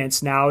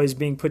experience now is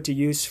being put to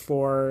use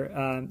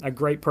for a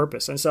great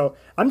purpose. And so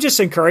I'm just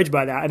encouraged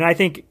by that. And I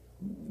think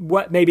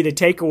what maybe the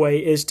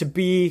takeaway is to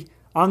be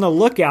on the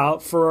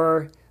lookout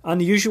for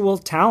unusual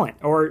talent,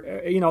 or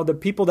the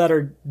people that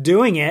are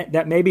doing it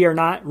that maybe are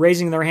not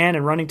raising their hand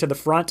and running to the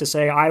front to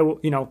say,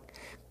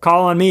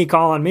 call on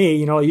me.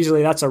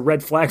 Usually that's a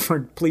red flag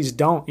for please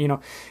don't,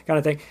 kind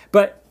of thing.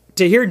 But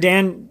to hear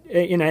Dan,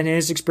 and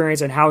his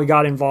experience and how he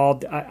got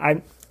involved,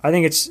 I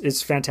think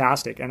it's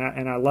fantastic, and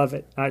I love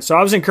it. So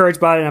I was encouraged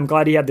by it, and I'm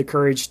glad he had the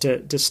courage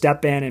to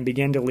step in and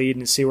begin to lead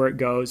and see where it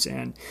goes.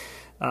 And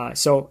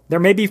so there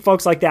may be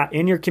folks like that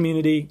in your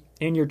community,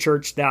 in your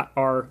church, that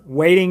are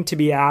waiting to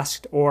be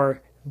asked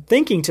or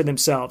thinking to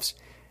themselves,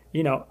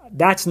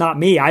 that's not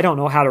me. I don't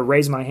know how to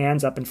raise my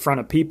hands up in front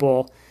of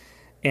people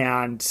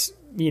and,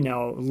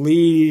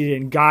 lead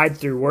and guide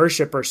through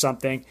worship or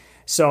something.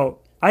 So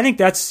I think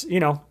that's,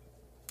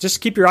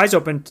 just keep your eyes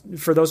open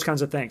for those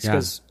kinds of things,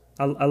 because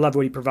I love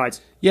what he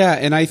provides. Yeah,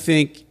 and I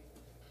think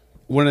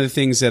one of the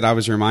things that I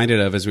was reminded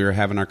of as we were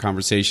having our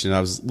conversation, and I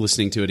was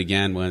listening to it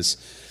again, was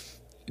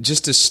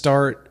just to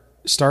start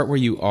where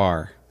you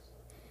are.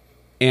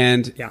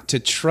 And to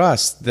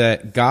trust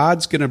that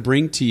God's going to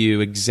bring to you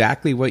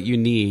exactly what you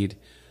need,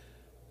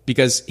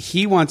 because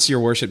he wants your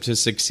worship to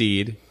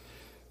succeed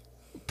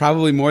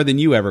probably more than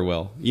you ever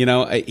will.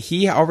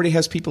 He already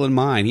has people in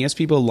mind. He has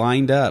people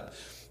lined up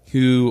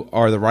who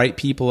are the right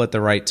people at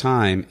the right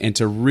time, and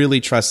to really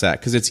trust that,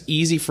 because it's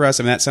easy for us.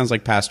 I mean, that sounds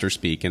like pastor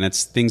speak, and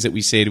it's things that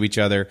we say to each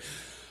other.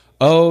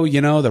 Oh,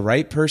 the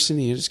right person,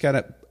 you just got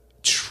to...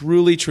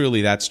 Truly,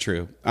 that's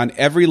true. On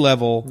every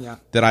level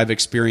that I've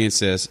experienced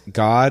this,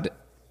 God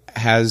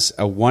has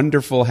a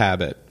wonderful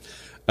habit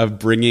of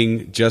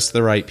bringing just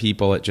the right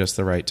people at just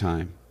the right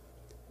time.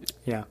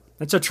 Yeah.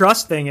 It's a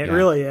trust thing. It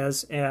really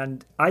is.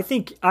 And I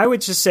think I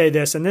would just say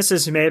this, and this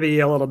is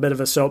maybe a little bit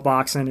of a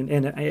soapbox,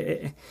 and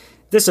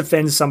this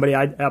offends somebody.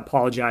 I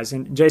apologize.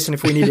 And Jason,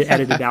 if we need to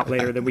edit it out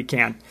later, then we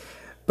can.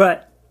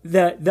 But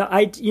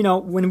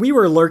when we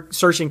were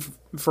searching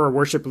for a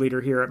worship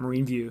leader here at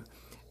Marine View,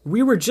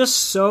 we were just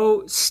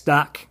so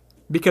stuck,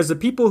 because the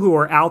people who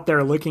are out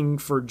there looking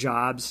for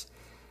jobs,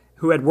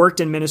 who had worked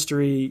in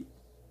ministry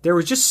there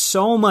was just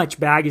so much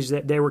baggage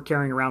that they were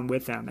carrying around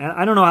with them. And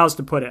I don't know how else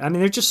to put it. I mean,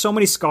 there's just so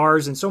many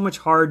scars and so much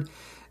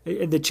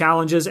the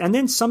challenges. And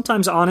then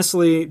sometimes,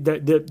 honestly,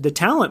 the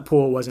talent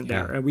pool wasn't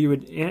there. And we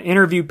would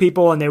interview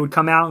people and they would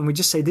come out and we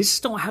just say, they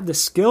just don't have the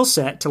skill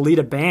set to lead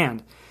a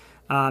band.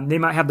 They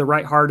might have the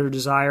right heart or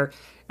desire.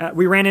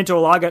 We ran into a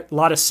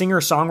lot of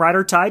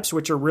singer-songwriter types,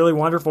 which are really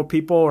wonderful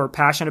people or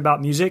passionate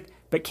about music,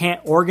 but can't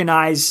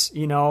organize,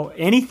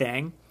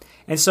 anything.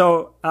 And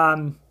so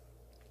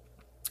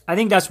I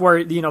think that's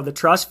where, the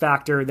trust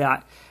factor,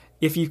 that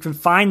if you can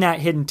find that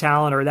hidden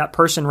talent or that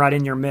person right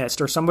in your midst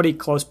or somebody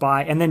close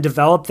by and then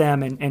develop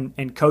them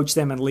and coach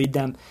them and lead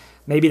them,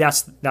 maybe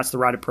that's the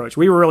right approach.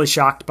 We were really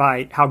shocked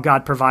by how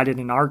God provided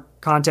in our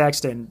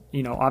context. And,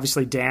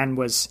 obviously Dan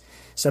was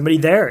somebody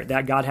there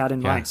that God had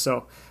in mind.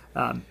 So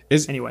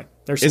anyway,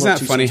 there's isn't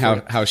that funny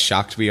how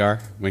shocked we are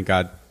when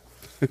God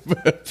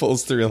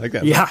pulls through like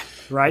that? Yeah,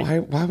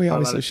 right. Why are we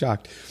always so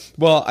shocked?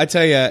 Well, I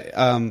tell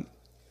you,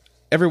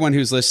 everyone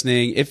who's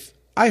listening,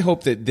 I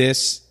hope that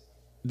this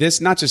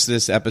not just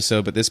this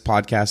episode, but this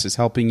podcast is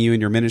helping you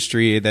in your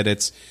ministry, that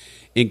it's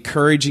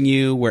encouraging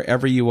you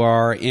wherever you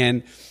are.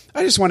 And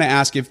I just want to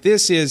ask, if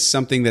this is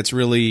something that's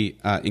really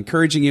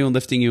encouraging you and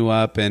lifting you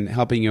up and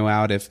helping you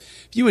out, if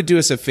you would do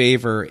us a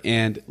favor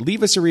and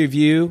leave us a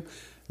review.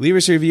 Leave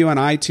us a review on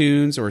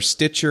iTunes or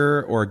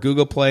Stitcher or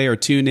Google Play or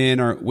TuneIn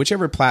or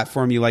whichever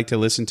platform you like to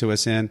listen to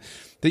us in,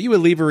 that you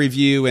would leave a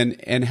review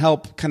and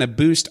help kind of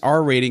boost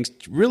our ratings,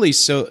 really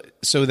so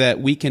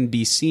that we can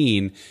be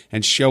seen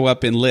and show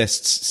up in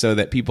lists so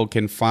that people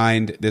can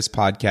find this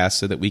podcast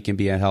so that we can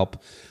be a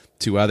help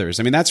to others.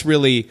 I mean, that's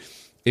really,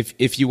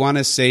 if you want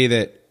to say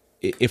that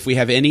if we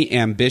have any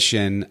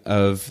ambition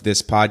of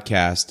this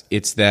podcast,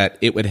 it's that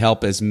it would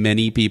help as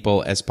many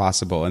people as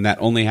possible. And that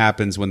only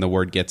happens when the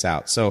word gets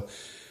out. So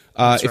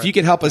if you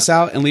could help us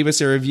out and leave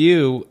us a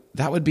review,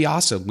 that would be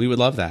awesome. We would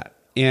love that.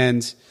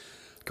 And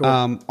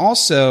cool.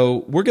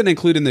 Also, we're going to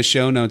include in the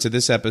show notes of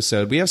this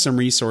episode, we have some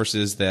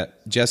resources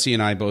that Jesse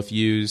and I both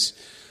use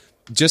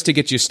just to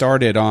get you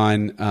started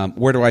on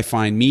where do I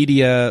find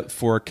media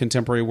for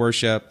contemporary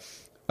worship,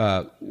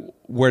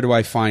 where do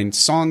I find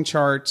song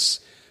charts,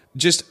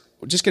 just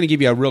going to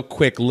give you a real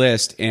quick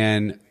list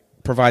and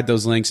provide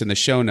those links in the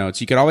show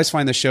notes. You can always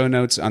find the show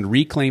notes on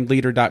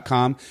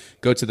reclaimedleader.com.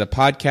 Go to the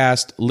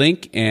podcast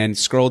link and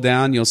scroll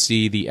down. You'll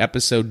see the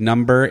episode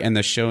number and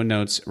the show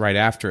notes right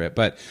after it.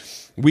 But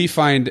we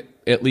find,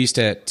 at least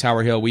at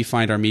Tower Hill, we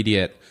find our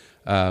media at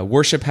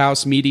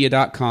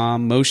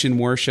worshiphousemedia.com,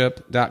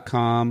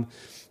 motionworship.com.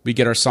 We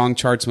get our song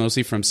charts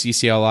mostly from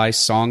CCLI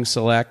Song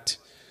Select.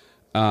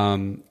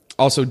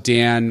 Also,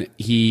 Dan,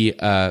 he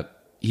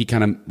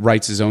kind of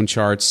writes his own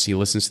charts. He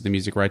listens to the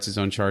music, writes his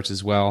own charts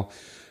as well.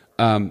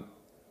 And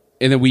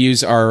then we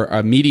use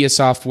our media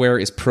software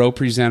is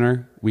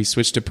ProPresenter. We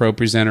switched to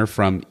ProPresenter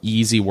from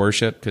Easy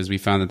Worship because we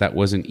found that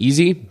wasn't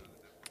easy.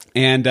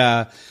 And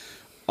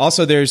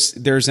also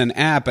there's an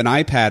app, an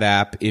iPad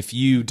app. If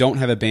you don't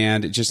have a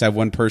band, just have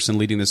one person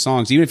leading the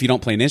songs, even if you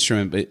don't play an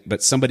instrument,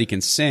 but somebody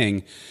can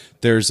sing,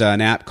 there's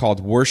an app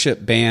called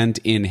Worship Band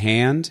in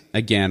Hand.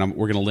 Again,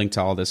 we're going to link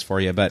to all this for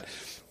you. But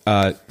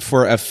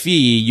for a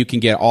fee, you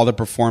can get all the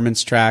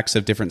performance tracks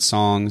of different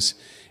songs,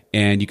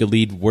 and you can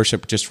lead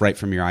worship just right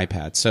from your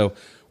iPad. So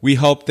we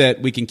hope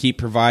that we can keep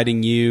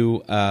providing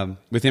you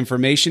with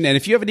information. And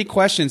if you have any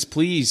questions,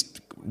 please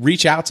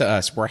reach out to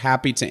us. We're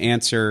happy to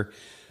answer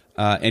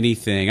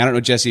anything. I don't know,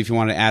 Jesse, if you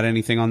want to add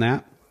anything on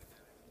that.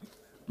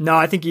 No,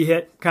 I think you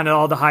hit kind of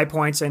all the high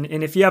points. And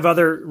if you have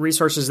other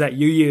resources that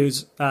you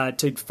use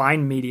to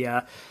find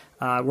media,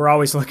 we're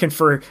always looking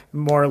for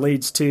more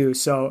leads too.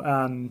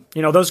 So,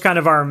 those kind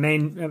of our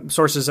main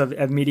sources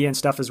of media and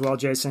stuff as well,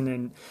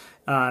 Jason.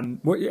 And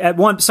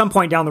at some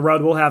point down the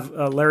road, we'll have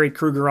Larry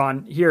Kruger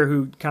on here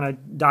who kind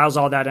of dials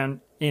all that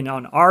in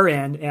on our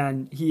end,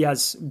 and he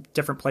has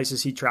different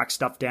places he tracks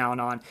stuff down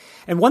on.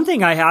 And one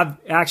thing I have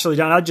actually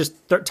done, I'll just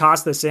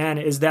toss this in,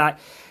 is that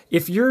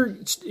if you're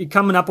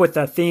coming up with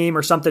a theme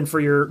or something for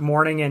your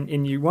morning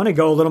and you want to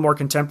go a little more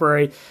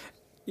contemporary,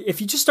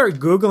 if you just start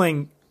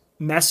Googling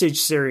message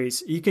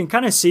series, you can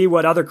kind of see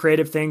what other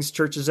creative things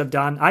churches have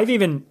done.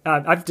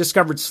 I've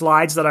discovered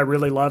slides that I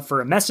really love for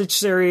a message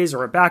series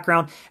or a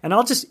background, and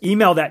I'll just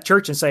email that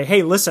church and say,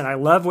 hey, listen, I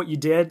love what you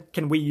did.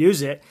 Can we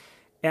use it?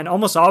 And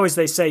almost always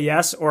they say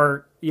yes,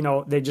 or,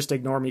 they just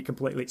ignore me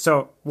completely.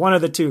 So one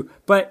of the two,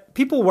 but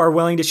people are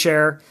willing to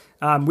share.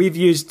 We've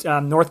used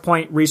North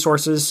Point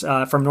resources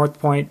from North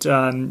Point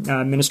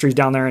Ministries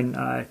down there in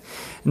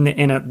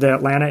the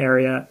Atlanta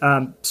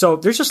area. So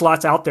there's just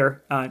lots out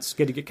there. It's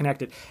good to get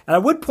connected. And I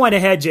would point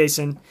ahead,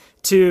 Jason,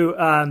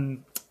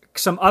 to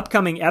some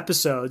upcoming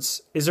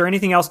episodes. Is there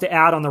anything else to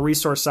add on the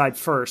resource side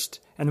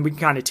first? And then we can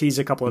kind of tease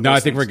a couple of those No, I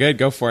think things. we're good.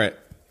 Go for it.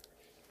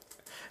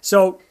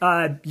 So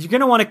you're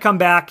going to want to come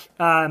back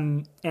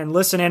and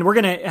listen in. We're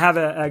going to have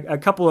a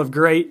couple of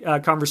great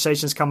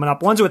conversations coming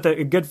up. One's with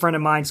a good friend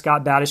of mine,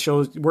 Scott Badish,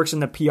 who works in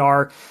the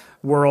PR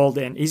world,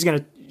 and he's going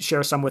to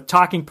share some with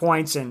talking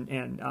points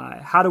and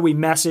how do we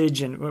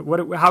message and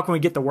how can we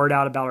get the word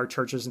out about our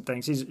churches and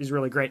things. He's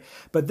really great.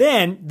 But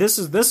then this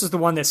is the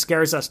one that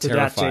scares us to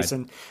death,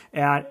 Jason.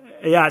 Yeah,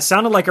 it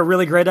sounded like a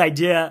really great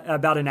idea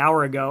about an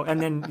hour ago,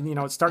 and then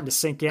it's starting to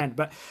sink in.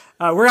 But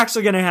we're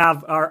actually going to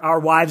have our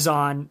wives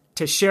on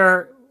to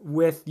share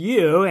with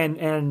you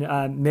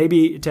and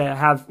maybe to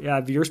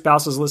have your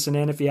spouses listen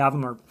in if you have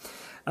them, or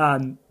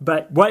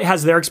but what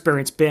has their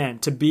experience been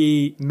to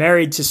be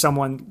married to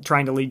someone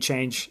trying to lead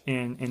change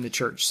in the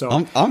church?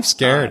 So I'm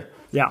scared.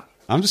 Yeah,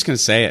 I'm just going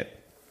to say it.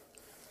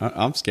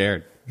 I'm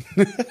scared.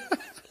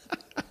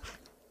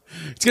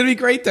 It's going to be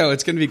great, though.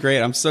 It's going to be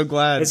great. I'm so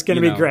glad. It's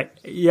going to be great.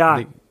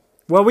 Yeah.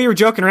 Well, we were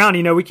joking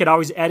around. We could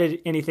always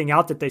edit anything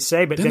out that they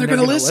say, but then they're going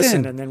to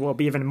listen, and then we'll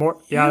be even more.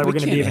 Yeah, we're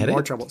going to be even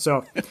more trouble.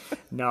 So,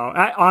 no,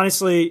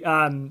 honestly,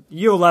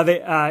 you'll love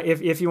it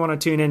if you want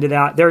to tune into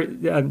that. They're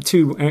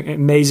two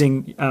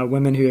amazing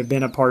women who have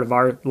been a part of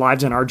our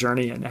lives and our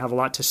journey, and have a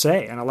lot to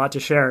say and a lot to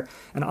share,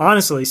 and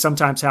honestly,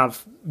 sometimes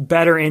have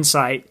better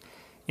insight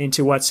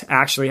into what's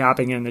actually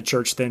happening in the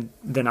church than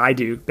I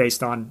do,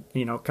 based on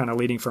kind of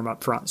leading from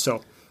up front.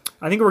 So,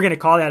 I think we're going to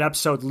call that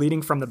episode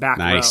 "Leading from the Back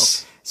Row."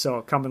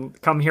 So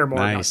come hear more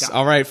about that.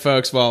 All right,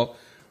 folks. Well,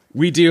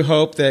 we do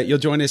hope that you'll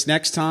join us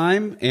next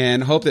time,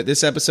 and hope that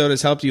this episode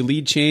has helped you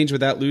lead change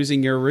without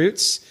losing your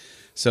roots.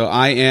 So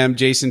I am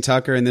Jason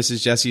Tucker, and this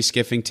is Jesse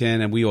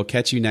Skiffington, and we will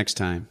catch you next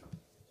time.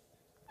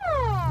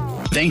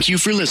 Thank you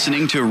for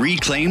listening to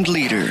Reclaimed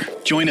Leader.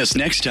 Join us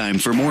next time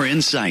for more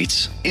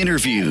insights,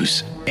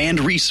 interviews, and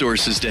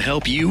resources to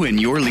help you in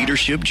your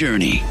leadership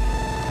journey.